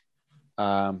 point,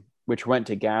 which went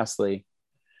to Gasly.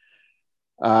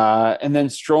 And then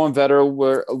Stroll and Vettel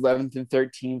were 11th and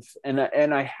 13th.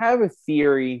 And I have a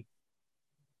theory,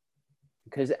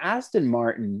 because Aston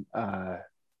Martin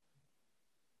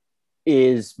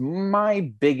is my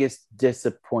biggest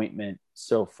disappointment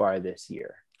so far this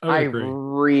year. I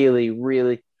really,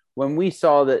 really, when we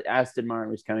saw that Aston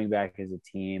Martin was coming back as a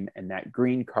team and that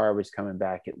green car was coming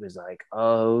back, it was like,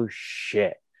 oh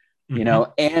shit,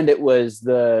 and it was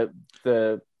the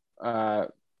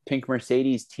pink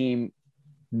Mercedes team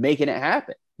making it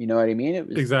happen. You know what I mean? It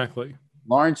was exactly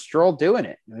Lawrence Stroll doing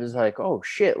it. It was like, oh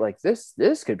shit, like this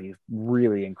could be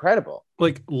really incredible.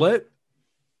 Like, let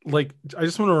like I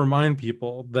just want to remind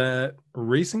people that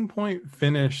Racing Point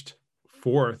finished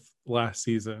fourth last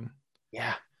season.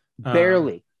 Yeah, Um,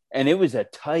 barely. And it was a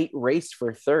tight race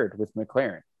for third with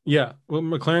McLaren. yeah, well,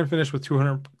 McLaren finished with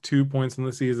 202 points in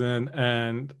the season,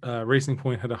 and Racing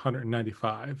Point had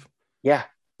 195. Yeah,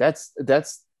 that's.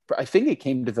 I think it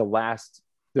came to the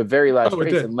very last Oh, it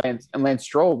race, did. and Lance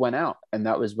Stroll went out, and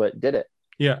that was what did it.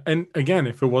 Yeah, and again,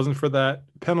 if it wasn't for that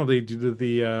penalty due to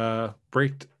the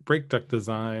brake duct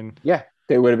design, Yeah,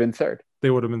 they would have been third. they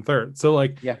would have been third. So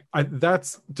like Yeah,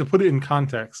 that's to put it in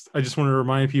context. I just want to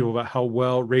remind people about how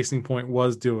well Racing Point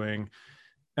was doing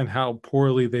and how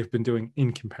poorly they've been doing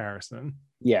in comparison.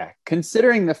 yeah.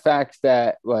 Considering the fact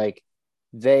that like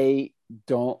they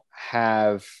don't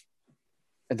have,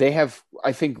 they have.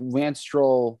 I think Lance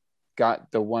Stroll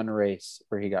got the one race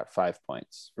where he got 5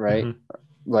 points, right? Mm-hmm.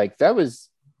 Like that was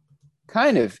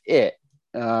kind of it.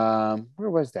 Where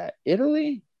was that?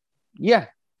 Italy? Yeah,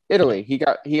 Yeah. Italy. He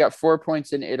got 4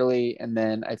 points in Italy, and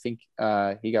then I think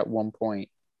he got 1 point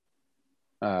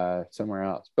somewhere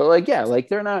else. But like, yeah, like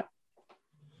they're not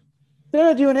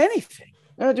doing anything.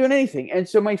 They're not doing anything. And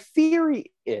so my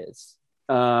theory is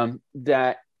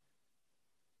that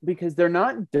because they're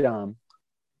not dumb,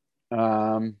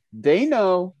 they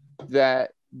know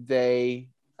that they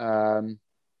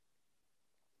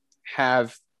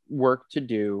have work to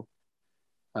do.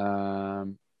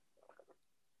 Um,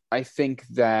 I think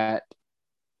that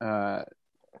uh,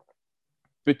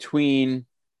 between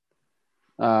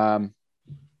um,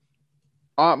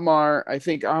 Otmar, I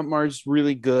think Otmar's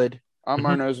really good.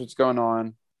 Otmar Mm-hmm. knows what's going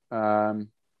on. Um,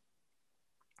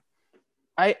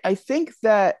 I think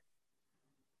that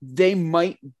they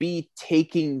might be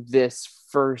taking this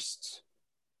first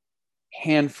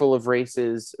handful of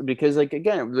races because, like,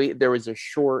 again, there was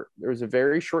a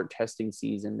very short testing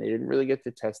season. They didn't really get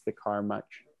to test the car much.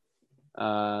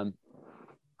 Um,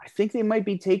 I think they might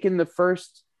be taking the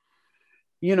first,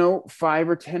 5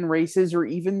 or 10 races, or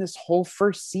even this whole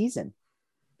first season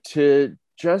to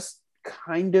just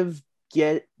kind of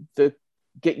the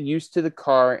get used to the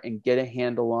car and get a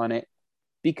handle on it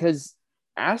because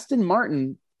Aston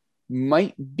Martin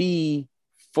might be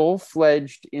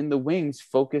full-fledged in the wings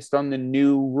focused on the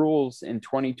new rules in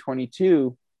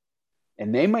 2022,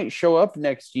 and they might show up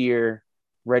next year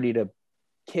ready to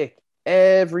kick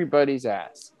everybody's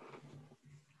ass,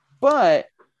 but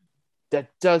that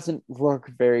doesn't look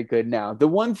very good now. The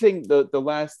one thing, the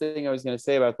last thing I was going to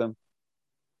say about them,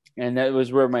 and that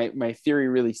was where my theory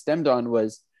really stemmed on,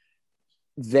 was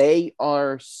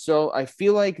I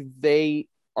feel like they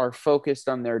are focused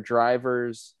on their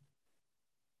drivers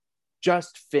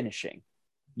just finishing.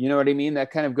 You know what I mean?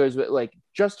 That kind of goes with like,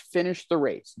 just finish the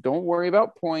race. Don't worry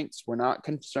about points. We're not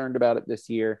concerned about it this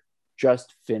year.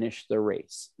 Just finish the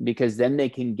race because then they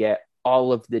can get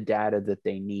all of the data that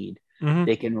they need. Mm-hmm.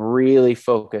 They can really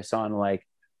focus on like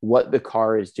what the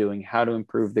car is doing, how to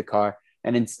improve the car.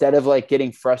 And instead of like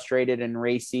getting frustrated and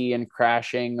racy and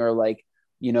crashing or like,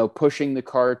 pushing the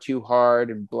car too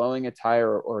hard and blowing a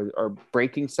tire or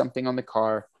breaking something on the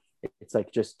car, it's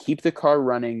like just keep the car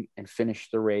running and finish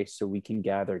the race so we can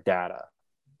gather data.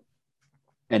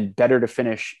 And better to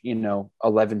finish,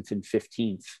 11th and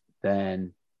 15th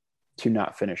than to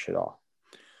not finish at all.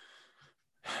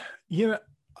 You know,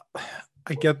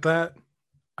 I get that.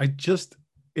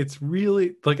 It's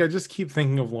really like I just keep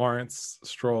thinking of Lawrence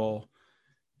Stroll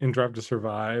in Drive to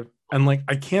Survive, and like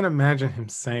I can't imagine him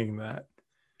saying that.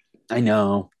 I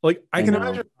know. Like I I can know.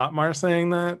 imagine Otmar saying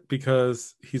that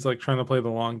because he's like trying to play the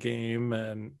long game,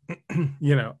 and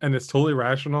and it's totally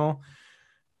rational.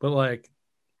 But like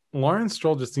Lawrence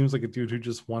Stroll just seems like a dude who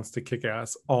just wants to kick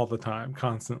ass all the time,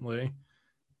 constantly.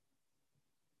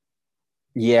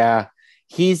 Yeah.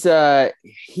 He's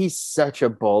such a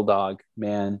bulldog,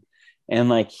 man. And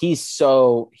like he's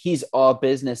all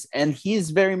business and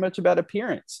he's very much about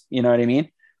appearance. You know what I mean?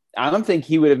 I don't think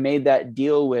he would have made that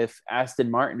deal with Aston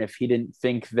Martin if he didn't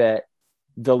think that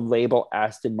the label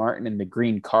Aston Martin and the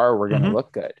green car were going to Mm-hmm.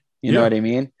 look good. You know Yeah. what I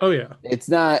mean? Oh yeah. It's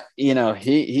not,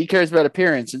 he cares about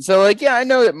appearance. And so like, yeah, I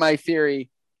know that my theory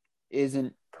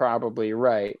isn't probably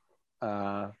right.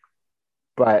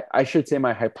 But I should say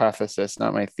my hypothesis,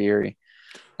 not my theory.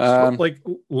 Um, Like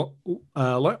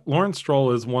Lawrence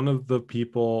Stroll is one of the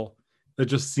people that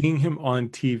just seeing him on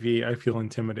TV, I feel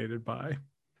intimidated by.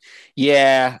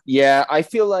 yeah, yeah. I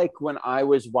feel like when I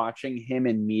was watching him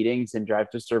in meetings and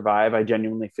Drive to Survive, I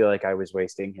genuinely feel like I was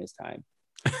wasting his time.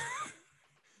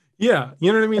 Yeah,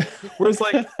 you know what I mean. Whereas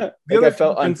like the Like I other two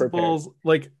felt unprepared. principals,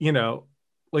 like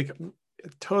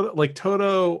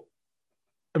Toto,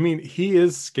 I mean, he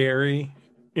is scary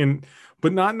in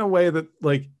but not in a way that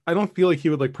like I don't feel like he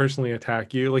would like personally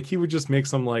attack you. Like he would just make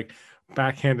some like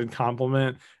backhanded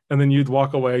compliment and then you'd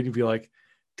walk away and you'd be like,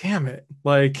 damn it.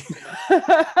 Like,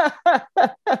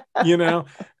 you know,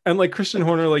 and like Christian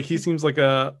Horner, like he seems like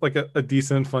a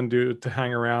decent fun dude to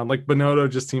hang around. Like Bonotto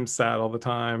just seems sad all the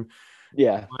time.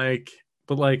 Yeah. Like,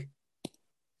 but like,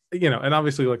 you know, and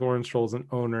obviously like Lawrence Stroll's an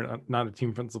owner, not a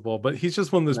team principal, but he's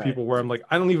just one of those Right. people where I'm like,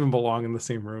 I don't even belong in the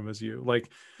same room as you. Like,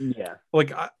 Yeah.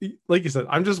 like like you said,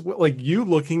 I'm just like you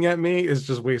looking at me is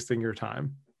just wasting your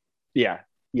time. Yeah.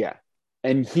 Yeah.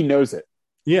 And he knows it.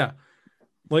 Yeah.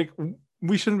 Like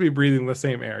we shouldn't be breathing the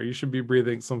same air. You should be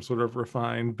breathing some sort of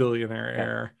refined billionaire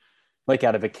air. Like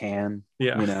out of a can.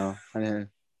 Yeah. You know,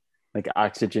 like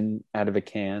oxygen out of a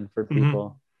can for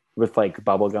people with like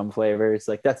bubblegum flavors.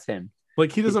 Like that's him.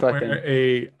 Like he doesn't wear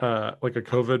a like a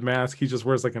COVID mask. He just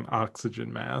wears like an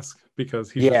oxygen mask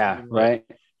because he's just, right.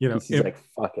 You know, he's like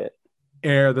fuck it.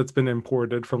 Air that's been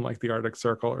imported from like the Arctic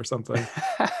Circle or something.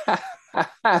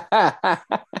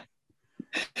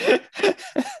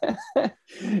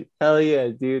 Hell yeah,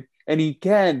 dude. And he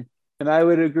can. And I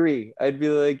would agree. I'd be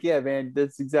like, yeah, man,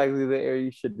 that's exactly the air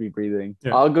you should be breathing.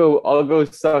 Yeah. I'll go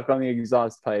suck on the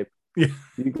exhaust pipe. Yeah.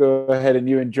 You go ahead and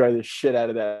you enjoy the shit out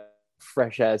of that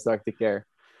fresh ass Arctic air.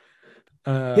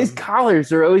 His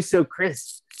collars are always so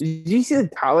crisp. Did you see the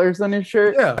collars on his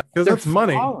shirt? Yeah, because that's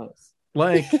money.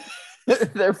 Like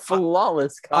they're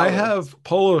flawless collars. I have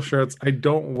polo shirts I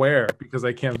don't wear because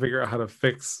I can't figure out how to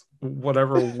fix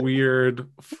whatever weird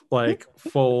like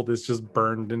fold is just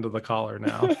burned into the collar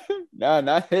now. No,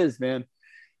 not his, man.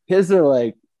 His are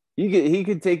like he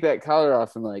could take that collar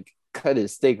off and like cut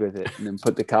his steak with it and then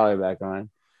put the collar back on.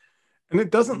 And it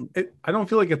doesn't I don't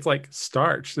feel like it's like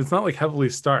starched. It's not like heavily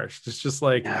starched. It's just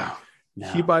like no.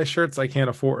 He buys shirts I can't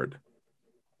afford.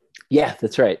 Yeah,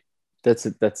 that's right. That's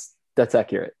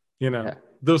accurate. You know,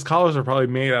 those collars are probably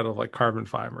made out of like carbon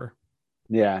fiber.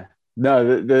 Yeah.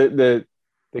 No, the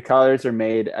collars are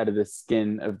made out of the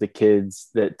skin of the kids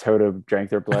that Toto drank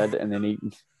their blood, and then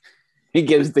he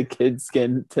gives the kid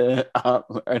skin to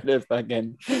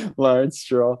fucking Lawrence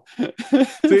Stroll.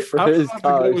 See, for his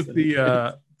collars. With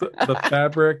the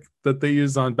fabric that they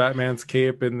use on Batman's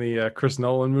cape in the Chris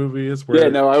Nolan movies.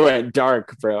 Where I went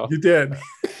dark, bro. You did.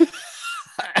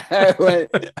 I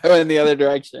went the other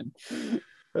direction.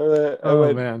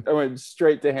 Man, I went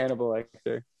straight to Hannibal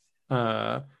Lecter.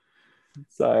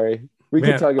 Sorry, we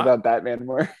can talk about Batman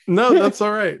more. No, that's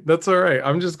all right. That's all right.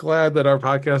 I'm just glad that our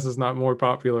podcast is not more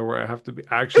popular where I have to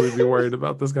actually be worried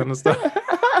about this kind of stuff.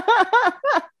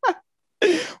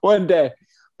 One day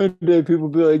people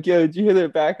be like, yo, did you hear their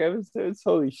back episodes?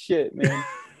 Holy shit, man.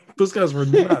 Those guys were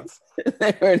nuts.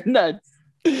 They were nuts.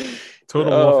 Total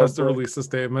Wolf has to release a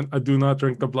statement. I do not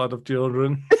drink the blood of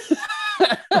children.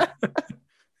 I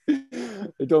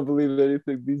don't believe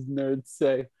anything these nerds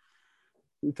say.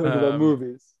 We talk about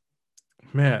movies.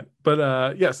 Man,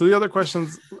 but so the other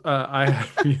questions I had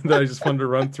for you that I just wanted to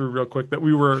run through real quick that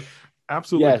we were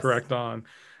absolutely correct on.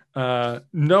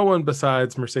 No one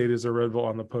besides Mercedes or Red Bull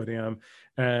on the podium,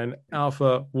 and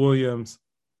Alpha, Williams,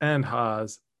 and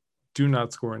Haas do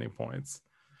not score any points.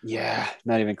 Yeah,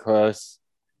 not even close.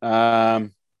 I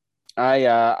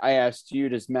asked you,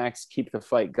 does Max keep the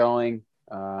fight going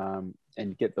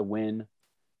and get the win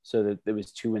so that there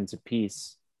was 2 wins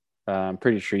apiece? I'm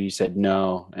pretty sure you said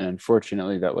no, and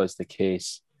unfortunately that was the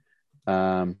case.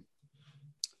 I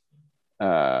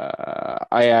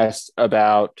asked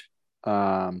about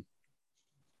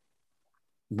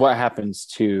what happens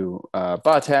to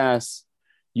Bottas.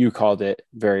 You called it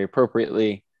very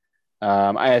appropriately.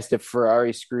 I asked if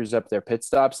Ferrari screws up their pit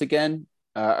stops again,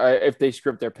 or if they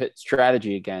screw up their pit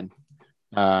strategy again.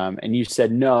 And you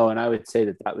said no, and I would say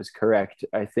that was correct.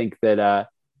 I think that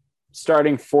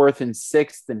starting 4th and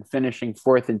 6th and finishing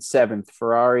 4th and 7th,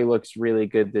 Ferrari looks really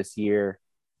good this year.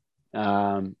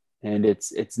 And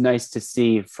it's nice to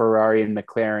see Ferrari and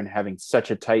McLaren having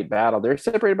such a tight battle. They're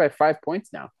separated by 5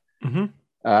 points now. Mm-hmm.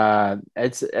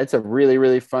 It's a really,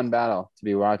 really fun battle to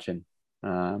be watching.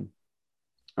 I'm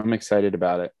excited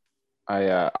about it.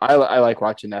 I like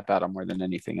watching that battle more than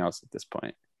anything else at this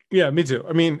point. Yeah, me too.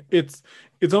 I mean, it's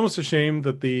almost a shame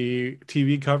that the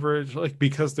TV coverage, like,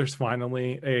 because there's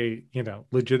finally a,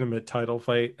 legitimate title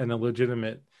fight and a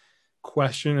legitimate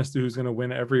question as to who's going to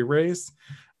win every race,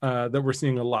 that we're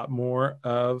seeing a lot more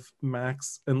of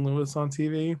Max and Lewis on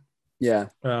TV. Yeah.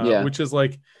 Which is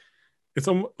like, it's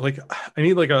almost like I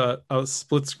need like a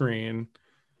split screen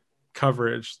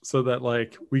coverage so that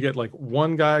like we get like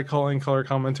one guy calling color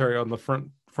commentary on the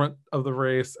front of the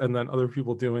race and then other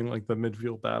people doing like the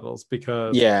midfield battles,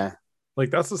 because like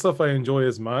that's the stuff I enjoy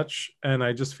as much. And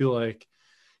I just feel like,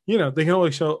 they can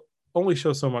only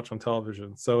show so much on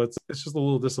television. So it's just a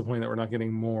little disappointing that we're not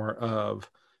getting more of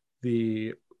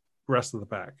the rest of the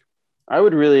pack. I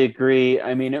would really agree.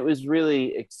 I mean, it was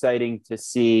really exciting to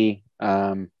see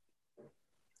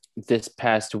this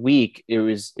past week. It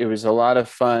was a lot of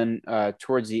fun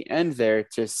towards the end there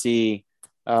to see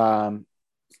Carlos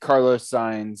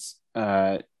Sainz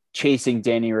chasing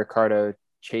Danny Ricciardo,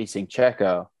 chasing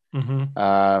Checo,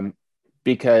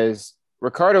 because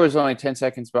Ricciardo was only 10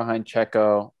 seconds behind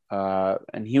Checo,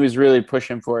 and he was really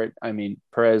pushing for it. I mean,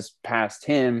 Perez passed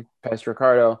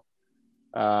Ricciardo,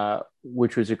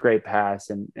 which was a great pass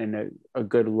and a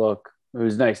good look. It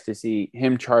was nice to see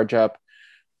him charge up.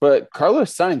 But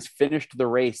Carlos Sainz finished the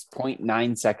race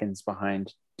 0.9 seconds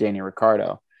behind Danny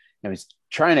Ricciardo. And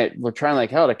we're trying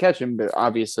like hell to catch him, but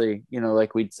obviously,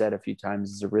 like we'd said a few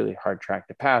times, it's a really hard track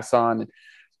to pass on.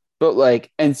 But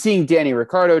and seeing Danny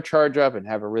Ricciardo charge up and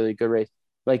have a really good race,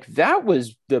 that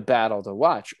was the battle to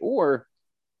watch. Or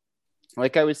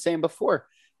like I was saying before,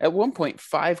 at one point,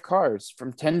 5 cars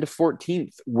from 10 to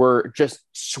 14th were just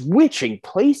switching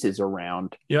places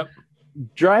around. Yep.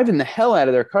 Driving the hell out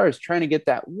of their cars, trying to get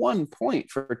that 1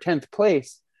 point for 10th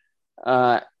place.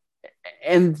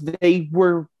 And they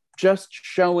were just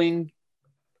showing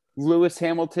Lewis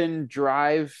Hamilton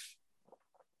drive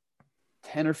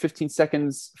 10 or 15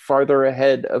 seconds farther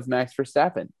ahead of Max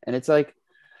Verstappen. And it's like,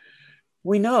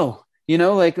 we know, we,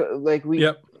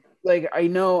 yep.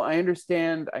 I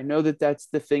understand. I know that that's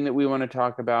the thing that we want to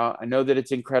talk about. I know that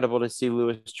it's incredible to see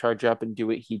Lewis charge up and do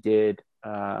what he did.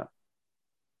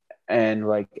 And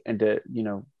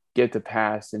to, get the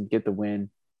pass and get the win.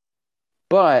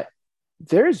 But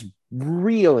there's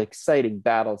real exciting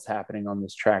battles happening on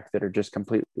this track that are just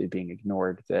completely being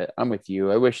ignored. That I'm with you.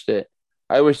 I wish that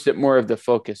more of the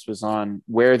focus was on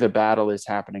where the battle is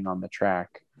happening on the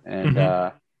track, and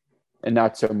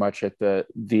not so much at the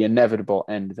inevitable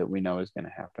end that we know is going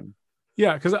to happen.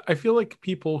 Yeah, because I feel like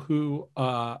people who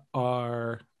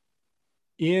are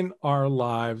in our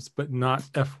lives but not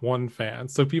F1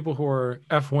 fans, so people who are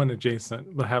F1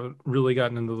 adjacent but haven't really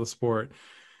gotten into the sport,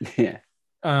 yeah,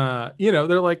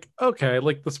 they're like, okay,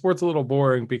 the sport's a little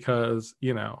boring because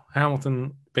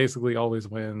Hamilton basically always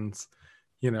wins,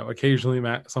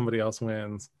 occasionally somebody else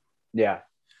wins. Yeah,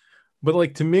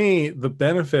 but to me, the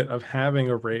benefit of having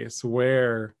a race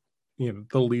where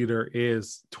the leader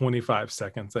is 25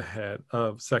 seconds ahead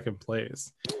of second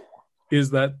place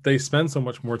is that they spend so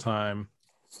much more time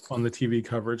on the TV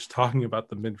coverage talking about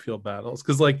the midfield battles.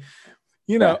 Because at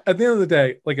the end of the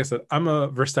day, like I said, I'm a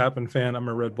Verstappen fan, I'm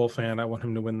a Red Bull fan, I want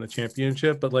him to win the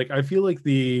championship. But I feel like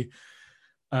the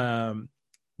the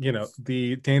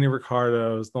Danny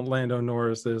Ricciardos, the Lando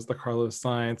Norrises, the Carlos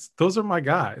Sainz, those are my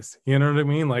guys. You know what I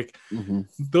mean?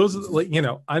 Those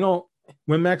I don't,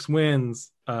 when Max wins,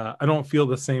 I don't feel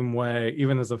the same way,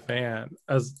 even as a fan,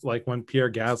 as when Pierre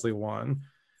Gasly won.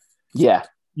 Yeah.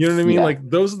 You know what I mean? Yeah.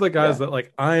 Those are the guys that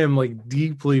I am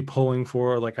deeply pulling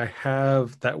for. I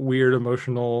have that weird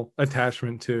emotional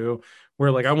attachment to, where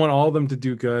I want all of them to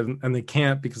do good, and they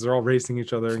can't because they're all racing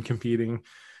each other and competing.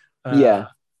 Yeah.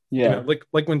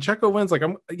 When Checo wins,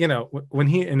 when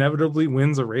he inevitably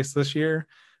wins a race this year,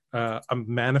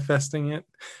 I'm manifesting it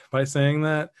by saying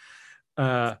that.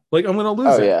 I'm gonna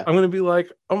lose it. Yeah. I'm gonna be like,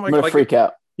 oh my god, I'm gonna freak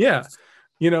out. Yeah,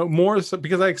 more so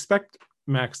because I expect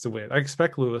Max to win. I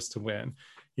expect Lewis to win.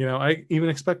 I even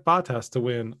expect Bottas to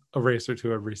win a race or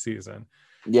two every season.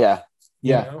 Yeah.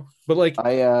 But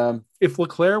if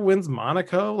Leclerc wins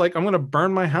Monaco, I'm gonna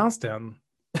burn my house down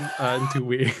in 2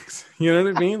 weeks. You know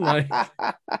what I mean?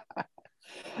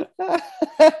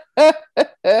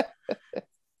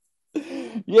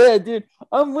 Yeah, dude,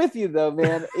 I'm with you though,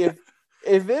 man.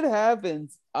 If it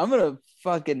happens, I'm gonna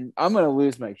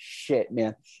lose my shit,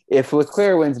 man. If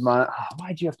Leclerc wins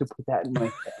why'd you have to put that in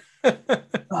my head?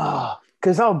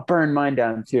 Because I'll burn mine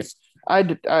down too.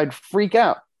 I'd freak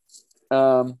out.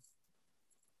 But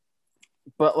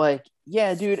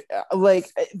yeah, dude,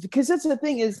 because that's the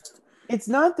thing is, it's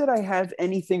not that I have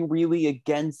anything really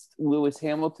against Lewis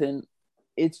Hamilton.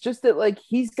 It's just that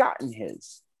he's gotten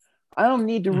his. I don't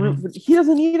need to root. He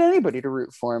doesn't need anybody to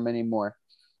root for him anymore,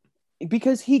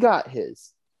 because he got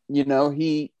his. He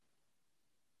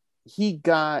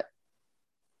got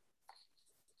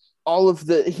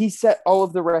he set all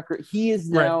of the record. He is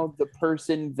now the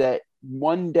person that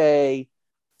one day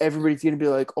everybody's going to be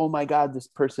like, oh my God, this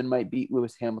person might beat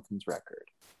Lewis Hamilton's record.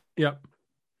 Yep.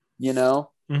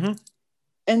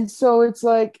 And so it's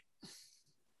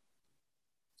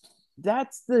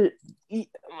that's I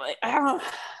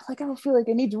don't feel like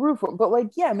I need to root for him, but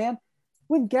yeah, man,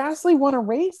 when Gasly won a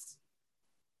race,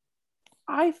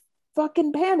 I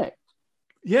fucking panicked.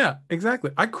 Yeah,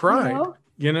 exactly. I You cried, know?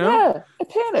 you know? Yeah, I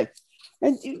panicked.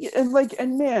 And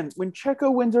man, when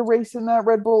Checo wins a race in that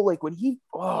Red Bull, like when he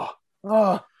oh,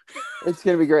 it's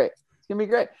gonna be great. It's gonna be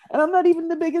great. And I'm not even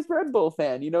the biggest Red Bull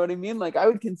fan. You know what I mean? Like I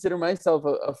would consider myself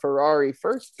a Ferrari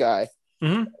first guy.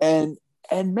 Mm-hmm. And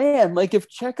and man, like if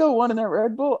Checo won in that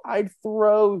Red Bull, I'd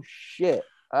throw shit.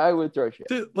 I would throw shit.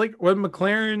 Dude, like when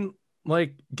McLaren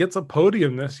like gets a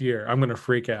podium this year, I'm gonna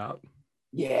freak out.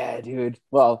 Yeah, dude.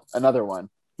 Well, another one.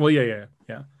 Well, yeah.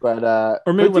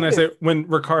 Or maybe But when dude, I say when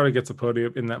Ricardo gets a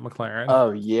podium in that McLaren,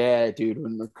 oh yeah, dude.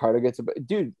 When Ricardo gets a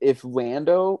dude, if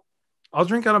Lando, I'll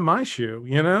drink out of my shoe,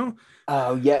 you know?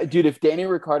 oh yeah, dude. If Danny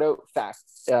Ricardo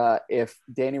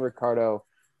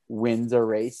wins a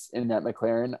race in that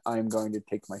McLaren, I'm going to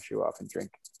take my shoe off and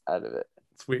drink out of it.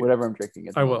 Sweet. Whatever I'm drinking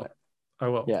at the I will. moment. I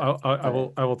will. Yeah,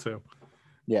 I will too.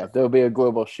 yeah. There'll be a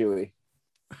global shoey.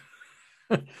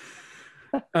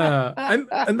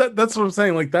 And that's what I'm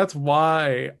saying. Like that's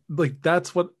why I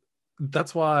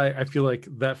feel like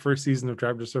that first season of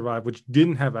Drive to Survive, which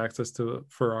didn't have access to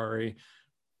Ferrari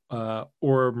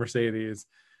or Mercedes,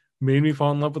 made me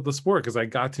fall in love with the sport because I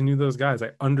got to know those guys.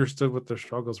 I understood what their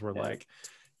struggles were like.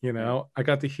 You know, I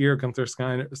got to hear Gunther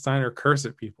Steiner curse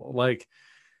at people. Like,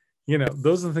 you know,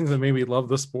 those are the things that made me love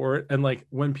the sport. And like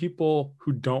when people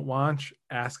who don't watch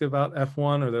ask about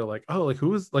F1 or they're like, oh, like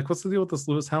who is like, what's the deal with this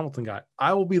Lewis Hamilton guy?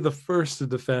 I will be the first to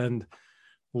defend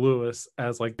Lewis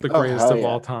as like the Oh greatest hell of yeah.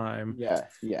 all time. Yeah,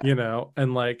 yeah. You know,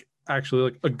 and like actually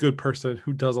like a good person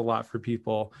who does a lot for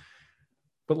people.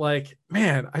 But like,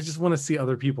 man, I just want to see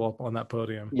other people up on that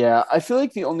podium. Yeah, I feel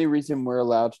like the only reason we're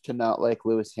allowed to not like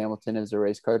Lewis Hamilton as a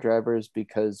race car driver is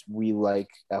because we like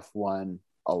F1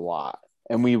 a lot.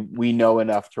 And we know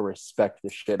enough to respect the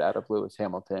shit out of Lewis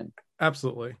Hamilton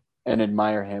Absolutely. and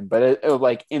admire him. But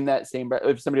like in that same breath,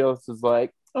 if somebody else is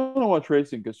like, I don't watch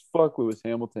racing because fuck Lewis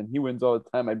Hamilton, he wins all the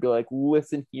time, I'd be like,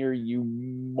 listen here, you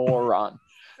moron.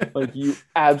 Like you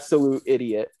absolute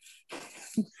idiot.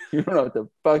 You don't know what the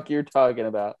fuck you're talking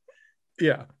about.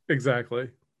 Yeah, exactly.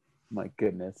 My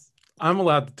goodness. I'm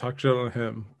allowed to talk shit on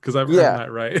him because I've earned Yeah.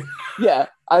 that right. Yeah.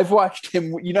 I've watched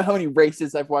him. You know how many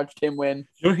races I've watched him win?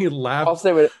 You know, he laps. I'll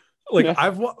say what. Like Yeah.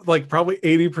 I've like probably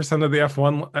 80% of the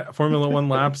F1 Formula One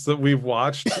laps that we've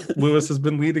watched, Lewis has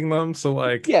been leading them. So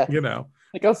like, Yeah. you know,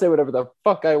 Like I'll say whatever the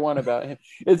fuck I want about him.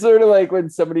 It's sort of like when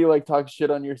somebody like talks shit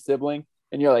on your sibling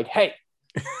and you're like, hey,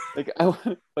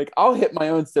 I'll hit my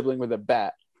own sibling with a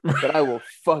bat, but I will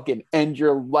fucking end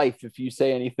your life if you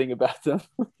say anything about them.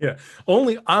 yeah.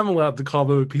 Only I'm allowed to call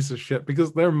them a piece of shit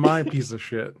because they're my piece of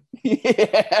shit.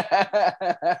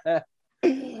 Yeah.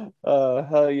 Oh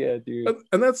hell yeah, dude.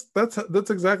 And that's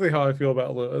exactly how I feel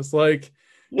about Lewis. Like,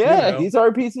 Yeah, you know, he's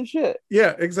our piece of shit.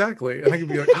 yeah, exactly. And I could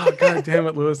be like, oh god damn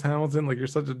it, Lewis Hamilton, like you're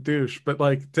such a douche. But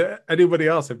like to anybody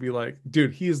else, I'd be like,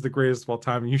 dude, he is the greatest of all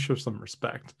time. And you show some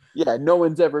respect. Yeah, no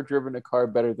one's ever driven a car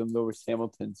better than Lewis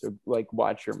Hamilton. So like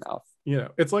watch your mouth. You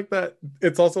know, it's like that.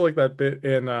 It's also like that bit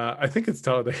in I think it's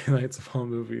Talladega Nights of all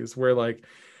movies where like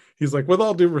he's like, with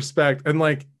all due respect, and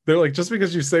like they're like, just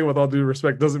because you say with all due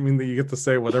respect doesn't mean that you get to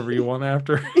say whatever you want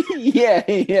after. Yeah.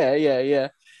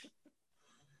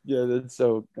 Yeah, that's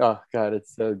so oh god,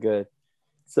 it's so good.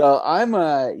 So I'm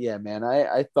yeah, man.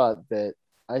 I thought that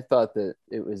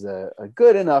it was a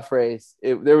good enough race.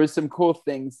 There was some cool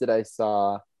things that I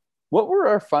saw. What were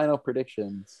our final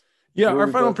predictions? Yeah, Were our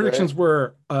we final both predictions right?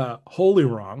 were wholly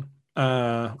wrong.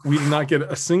 We did not get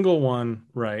a single one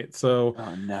right. So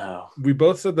Oh no. we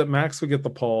both said that Max would get the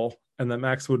pole and that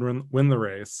Max would win the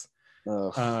race.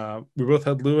 Ugh. We both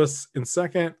had Lewis in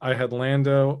second. I had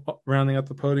Lando rounding out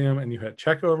the podium, and you had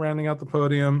Checo rounding out the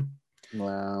podium.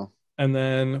 Wow. And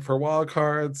then for wild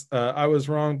cards, I was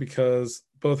wrong because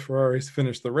both Ferraris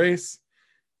finished the race.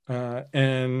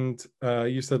 And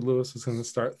you said Lewis was going to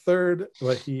start third,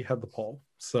 but he had the pole.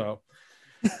 So,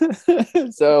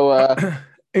 So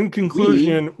in we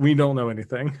conclusion, we don't know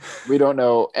anything. we don't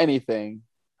know anything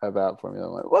about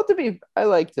Formula One. Well, I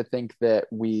like to think that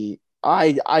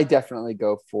I definitely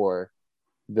go for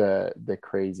the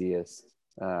craziest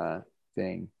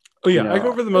thing. Oh yeah, You I go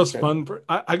know, for the most fun.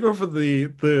 I go for the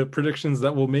predictions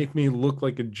that will make me look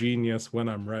like a genius when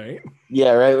I'm right.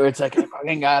 yeah, right. Where it's like I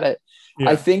fucking got it. Yeah.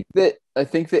 I think that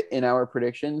in our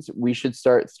predictions we should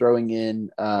start throwing in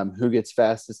who gets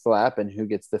fastest lap and who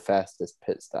gets the fastest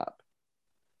pit stop.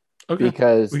 Okay.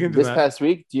 Because We can do this that. past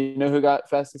week, do you know who got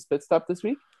fastest pit stop this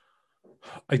week?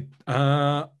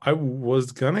 I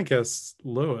was gonna guess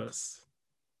Lewis.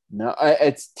 No,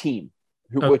 it's team.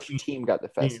 Which team got the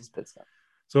fastest pit stop?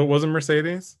 So it wasn't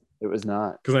Mercedes? It was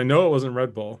not. Because I know it wasn't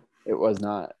Red Bull. It was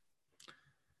not.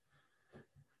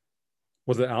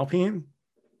 Was it Alpine?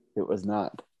 It was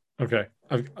not. Okay.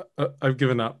 I've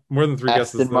given up. More than three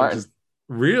guesses Aston though. Martin. Just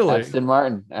really Aston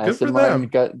Martin. good for Aston Martin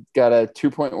them. got a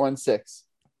 2.16.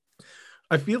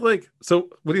 I feel like so.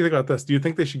 What do you think about this? Do you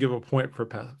think they should give a point for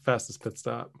fastest pit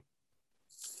stop?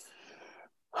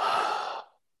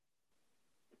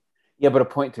 Yeah, but a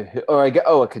point to who? Or I get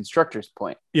a constructor's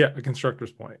point. Yeah, a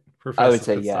constructor's point for I would fastest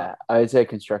say pit yeah. stop. I would say a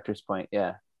constructor's point.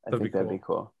 Yeah, I That'd be think that'd be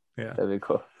cool. cool. Yeah. That'd be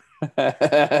cool.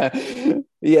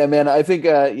 Yeah, man. I think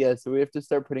yeah. So we have to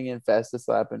start putting in fastest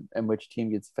lap and which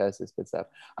team gets fastest pit stop.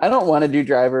 I don't want to do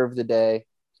driver of the day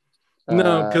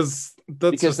No, uh, because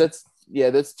that's because just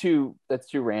that's too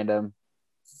random.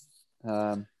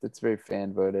 That's very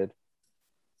fan voted.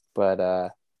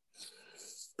 But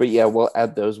yeah, we'll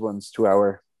add those ones to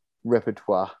our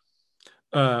repertoire.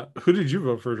 who did you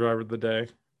vote for driver of the day?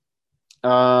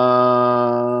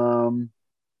 I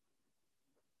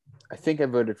think I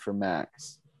voted for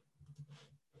Max.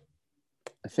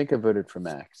 I think I voted for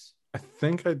Max. I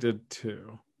think I did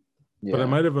too, Yeah. but I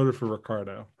might have voted for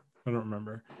Ricardo. I don't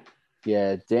remember.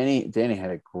 Yeah, Danny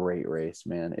had a great race,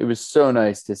 man. It was so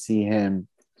nice to see him.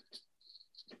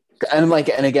 And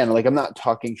again, I'm not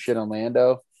talking shit on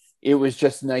Lando. It was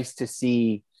just nice to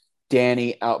see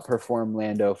Danny outperform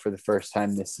Lando for the first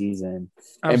time this season.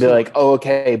 Absolutely. And be like, oh,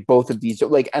 okay, both of these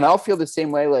and I'll feel the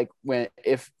same way when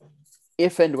if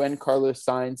and when Carlos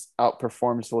Sainz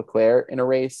outperforms Leclerc in a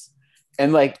race.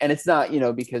 And it's not,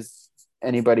 because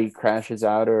anybody crashes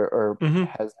out or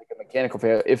has a mechanical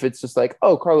failure. If it's just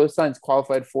oh, Carlos Sainz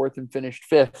qualified fourth and finished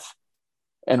fifth,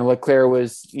 and Leclerc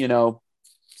was,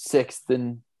 sixth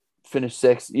and finished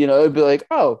sixth, it'd be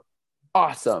oh,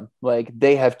 awesome.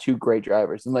 They have two great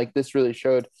drivers. And this really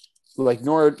showed,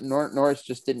 Norris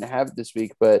just didn't have it this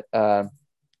week, but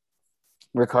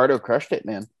Ricardo crushed it,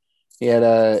 man.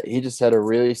 He just had a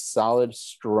really solid,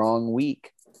 strong week.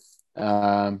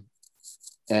 And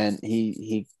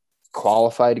he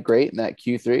qualified great in that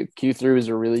Q3. Q3 was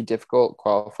a really difficult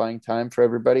qualifying time for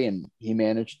everybody, and he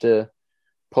managed to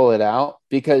pull it out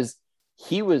because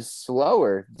he was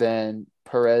slower than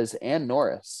Perez and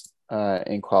Norris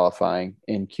in qualifying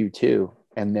in Q2,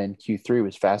 and then Q3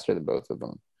 was faster than both of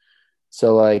them.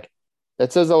 So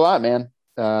that says a lot, man.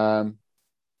 And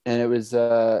it was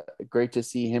great to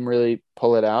see him really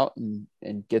pull it out and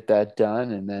get that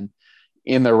done. And then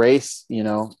in the race,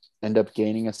 end up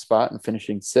gaining a spot and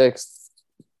finishing sixth.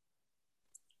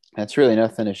 That's really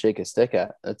nothing to shake a stick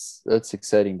at. That's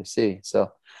exciting to see.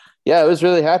 So yeah, I was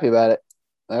really happy about it.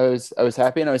 I was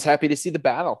happy, and I was happy to see the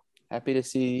battle. Happy to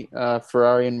see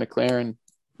Ferrari and McLaren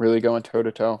really going toe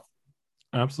to toe.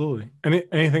 Absolutely.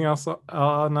 Anything else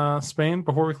on Spain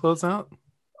before we close out?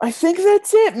 I think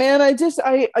that's it, man. I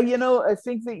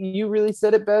think that you really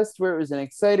said it best, where it was an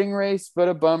exciting race, but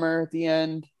a bummer at the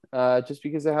end, just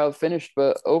because of how it finished.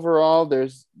 But overall,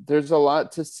 there's a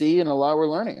lot to see and a lot we're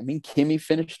learning. I mean, Kimi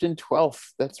finished in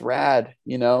 12th. That's rad,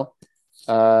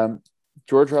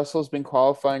 George Russell's been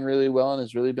qualifying really well and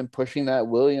has really been pushing that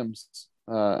Williams.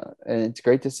 And it's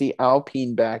great to see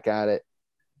Alpine back at it.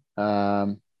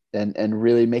 And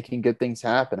really making good things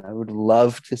happen. I would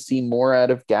love to see more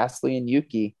out of Gasly and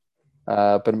Yuki,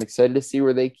 but I'm excited to see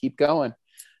where they keep going.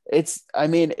 It's a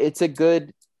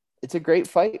great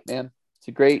fight, man. It's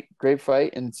a great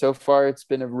fight, and so far it's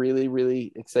been a really,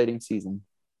 really exciting season.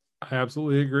 I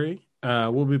absolutely agree.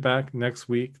 We'll be back next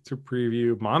week to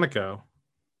preview Monaco.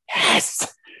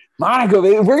 Yes, Monaco,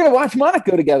 baby. We're gonna watch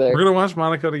Monaco together.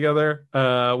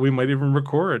 We might even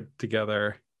record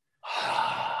together.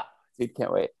 Dude,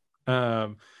 can't wait.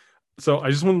 So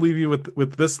I just want to leave you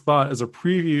with this thought as a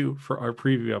preview for our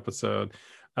preview episode.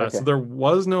 Okay. So there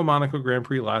was no Monaco Grand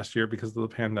Prix last year because of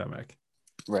the pandemic.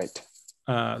 Right.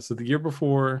 So the year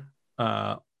before,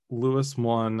 Lewis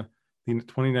won the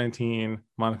 2019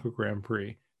 Monaco Grand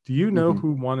Prix. Do you know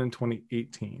who won in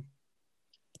 2018?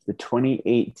 The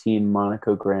 2018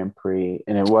 Monaco Grand Prix,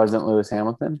 and it wasn't Lewis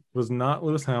Hamilton? It was not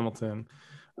Lewis Hamilton.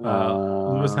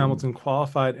 Lewis Hamilton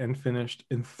qualified and finished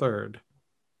in third.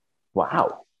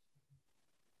 Wow.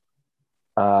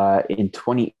 In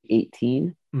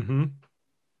 2018,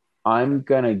 I'm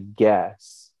going to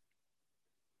guess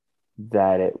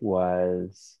that it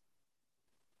was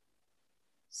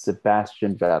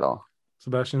Sebastian Vettel.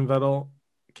 Sebastian Vettel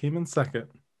came in second.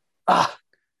 Ah,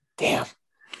 damn.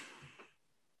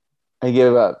 I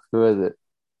gave up. Who was it?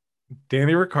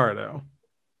 Danny Ricciardo.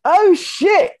 Oh,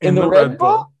 shit. In the Red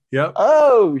Bull? Yep.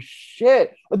 Oh,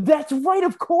 shit. That's right,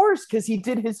 of course, because he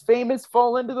did his famous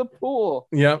fall into the pool.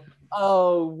 Yep.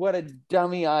 Oh, what a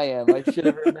dummy I am. I should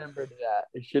have remembered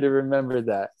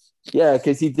that. Yeah,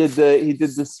 because he did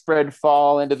the spread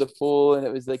fall into the pool, and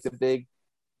it was like the big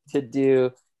to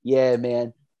do. Yeah,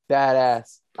 man.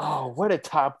 Badass. Oh, what a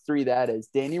top three that is.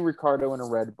 Danny Ricciardo in a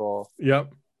Red Bull.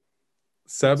 Yep.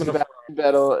 Sebastian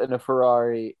Vettel in a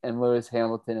Ferrari and Lewis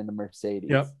Hamilton in the Mercedes.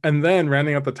 Yep. And then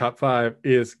rounding out the top 5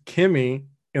 is Kimi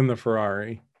in the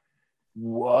Ferrari.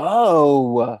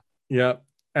 Whoa. Yep.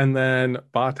 And then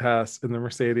Bottas in the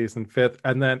Mercedes in 5th.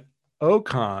 And then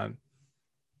Ocon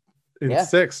in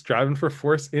 6th, driving for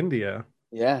Force India.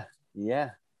 Yeah.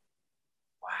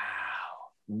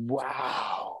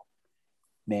 Wow.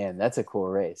 Man, that's a cool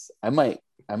race. I might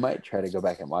try to go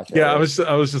back and watch it. Yeah, I was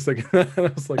just thinking that. I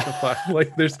was like, I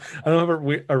don't have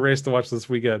a race to watch this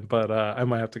weekend, but I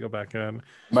might have to go back in.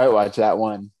 Might watch that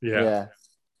one. Yeah.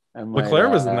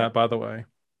 Leclerc was in that, by the way.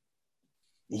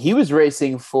 He was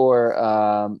racing for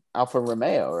Alfa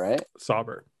Romeo, right?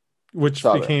 Sauber, which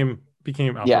became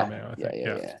Alfa Romeo, I think.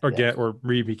 Yeah. Or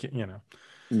re-became,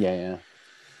 Yeah.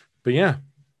 But yeah.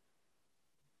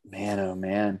 Man, oh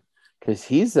man. Because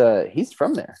he's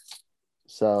from there.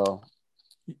 So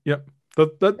yep.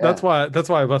 That's why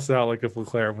I busted out like if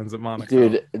Leclerc wins at Monaco.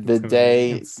 Dude, the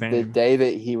day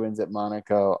that he wins at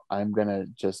Monaco, I'm gonna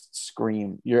just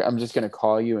scream. I'm just gonna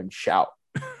call you and shout.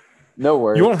 No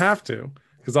worries. You won't have to,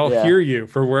 because I'll hear you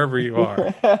for wherever you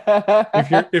are.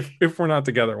 if we're not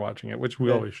together watching it, which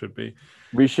we always should be.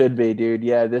 We should be, dude.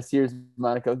 Yeah, this year's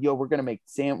Monaco. Yo, we're gonna make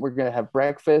we're gonna have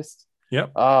breakfast.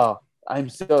 Yep. Oh, I'm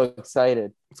so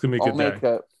excited. It's gonna be a good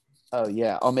day.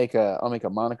 I'll make a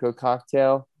Monaco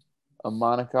cocktail. A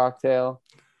Monaco cocktail.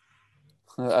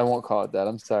 I won't call it that.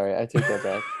 I'm sorry. I take that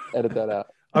back. Edit that out.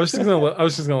 I was just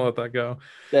gonna let that go.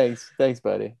 Thanks,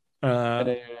 buddy. I know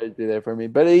you're gonna do that for me.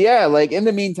 But yeah, like in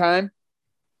the meantime,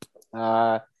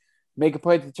 make a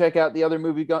point to check out the other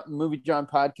Movie John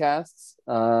podcasts,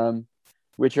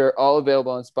 which are all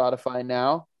available on Spotify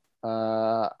now.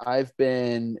 I've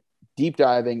been deep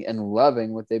diving and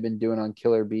loving what they've been doing on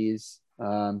Killer Bees.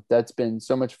 That's been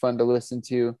so much fun to listen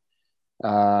to.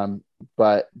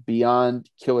 But beyond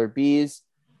Killer Bees,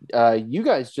 you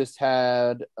guys just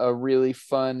had a really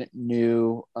fun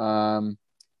new I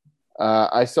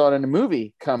saw it in a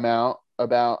movie come out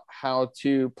about how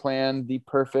to plan the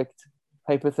perfect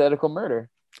hypothetical murder.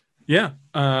 Yeah,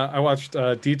 I watched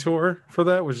Detour for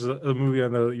that, which is a movie I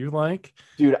know that you like.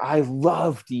 Dude, I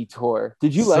love Detour.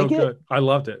 Did you like it? I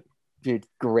loved it. Dude,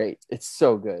 great. It's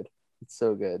so good.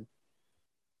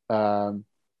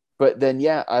 But then,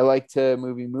 yeah, I like to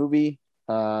movie.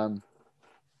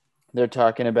 They're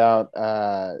talking about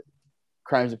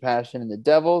Crimes of Passion and the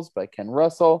Devils by Ken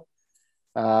Russell.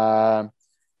 Dep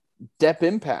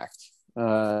Impact,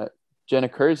 Jenna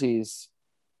Kersey's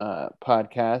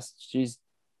podcast. She's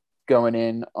going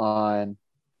in on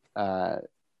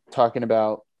talking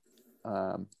about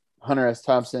Hunter S.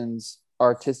 Thompson's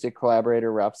artistic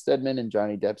collaborator Ralph Steadman and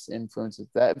Johnny Depp's influences.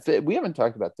 That we haven't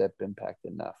talked about Dep Impact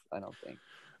enough, I don't think.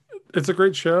 It's a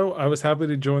great show. I was happy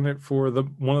to join it for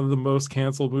one of the most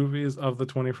canceled movies of the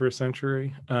 21st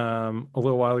century. A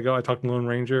little while ago, I talked Lone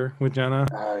Ranger with Jenna.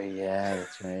 Oh yeah,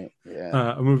 that's right.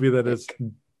 Yeah, a movie that is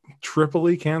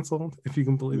triply canceled, if you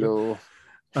can believe it.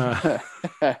 But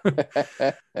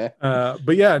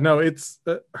yeah, no, it's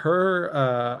her.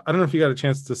 I don't know if you got a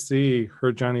chance to see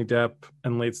her Johnny Depp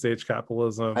and Late Stage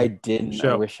Capitalism. I didn't.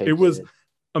 Show. I wish I did. Was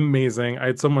amazing. I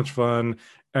had so much fun.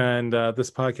 And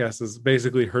this podcast is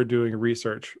basically her doing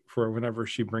research for whenever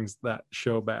she brings that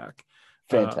show back.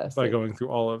 Fantastic. By going through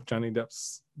all of Johnny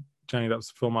Depp's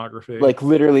filmography. Like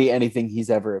literally anything he's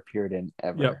ever appeared in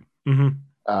ever. Yep.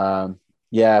 Mm-hmm.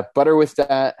 Yeah, Butter with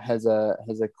That has a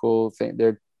cool thing.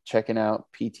 They're checking out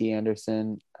P.T.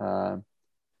 Anderson,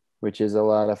 which is a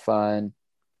lot of fun.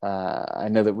 I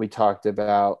know that we talked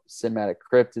about Cinematic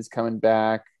Crypt is coming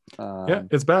back. Yeah,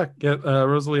 it's back. Yeah,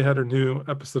 Rosalie had her new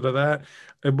episode of that.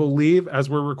 I believe as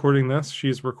we're recording this,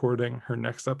 she's recording her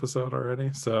next episode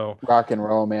already. So rock and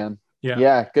roll, man.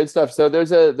 Yeah, good stuff. So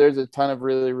there's a ton of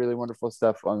really, really wonderful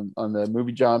stuff on the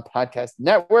Movie John Podcast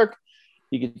Network.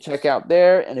 You can check out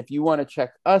there, and if you want to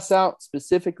check us out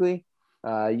specifically,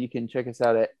 you can check us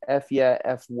out at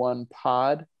F1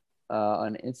 Pod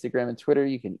on Instagram and Twitter.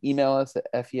 You can email us at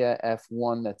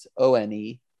F1, that's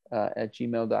ONE, at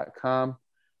gmail.com.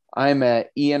 I'm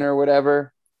at Ian or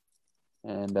whatever.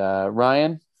 And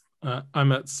Ryan?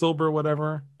 I'm at Silber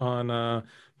whatever on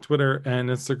Twitter and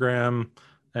Instagram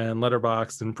and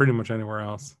Letterboxd and pretty much anywhere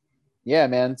else. Yeah,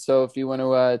 man. So if you want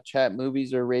to chat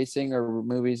movies or racing or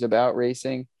movies about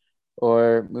racing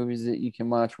or movies that you can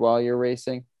watch while you're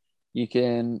racing, you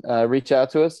can reach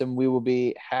out to us and we will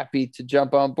be happy to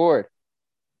jump on board.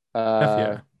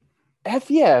 F1.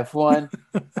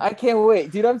 I can't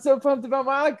wait, dude. I'm so pumped about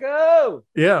Monaco.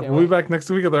 Yeah, we'll be back next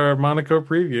week with our Monaco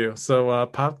preview. So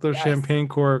pop those champagne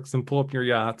corks and pull up your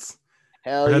yachts.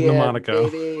 Hell We're heading to yeah, Monaco.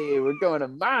 baby. We're going to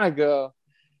Monaco.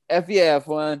 F yeah,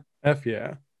 F1. F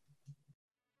yeah.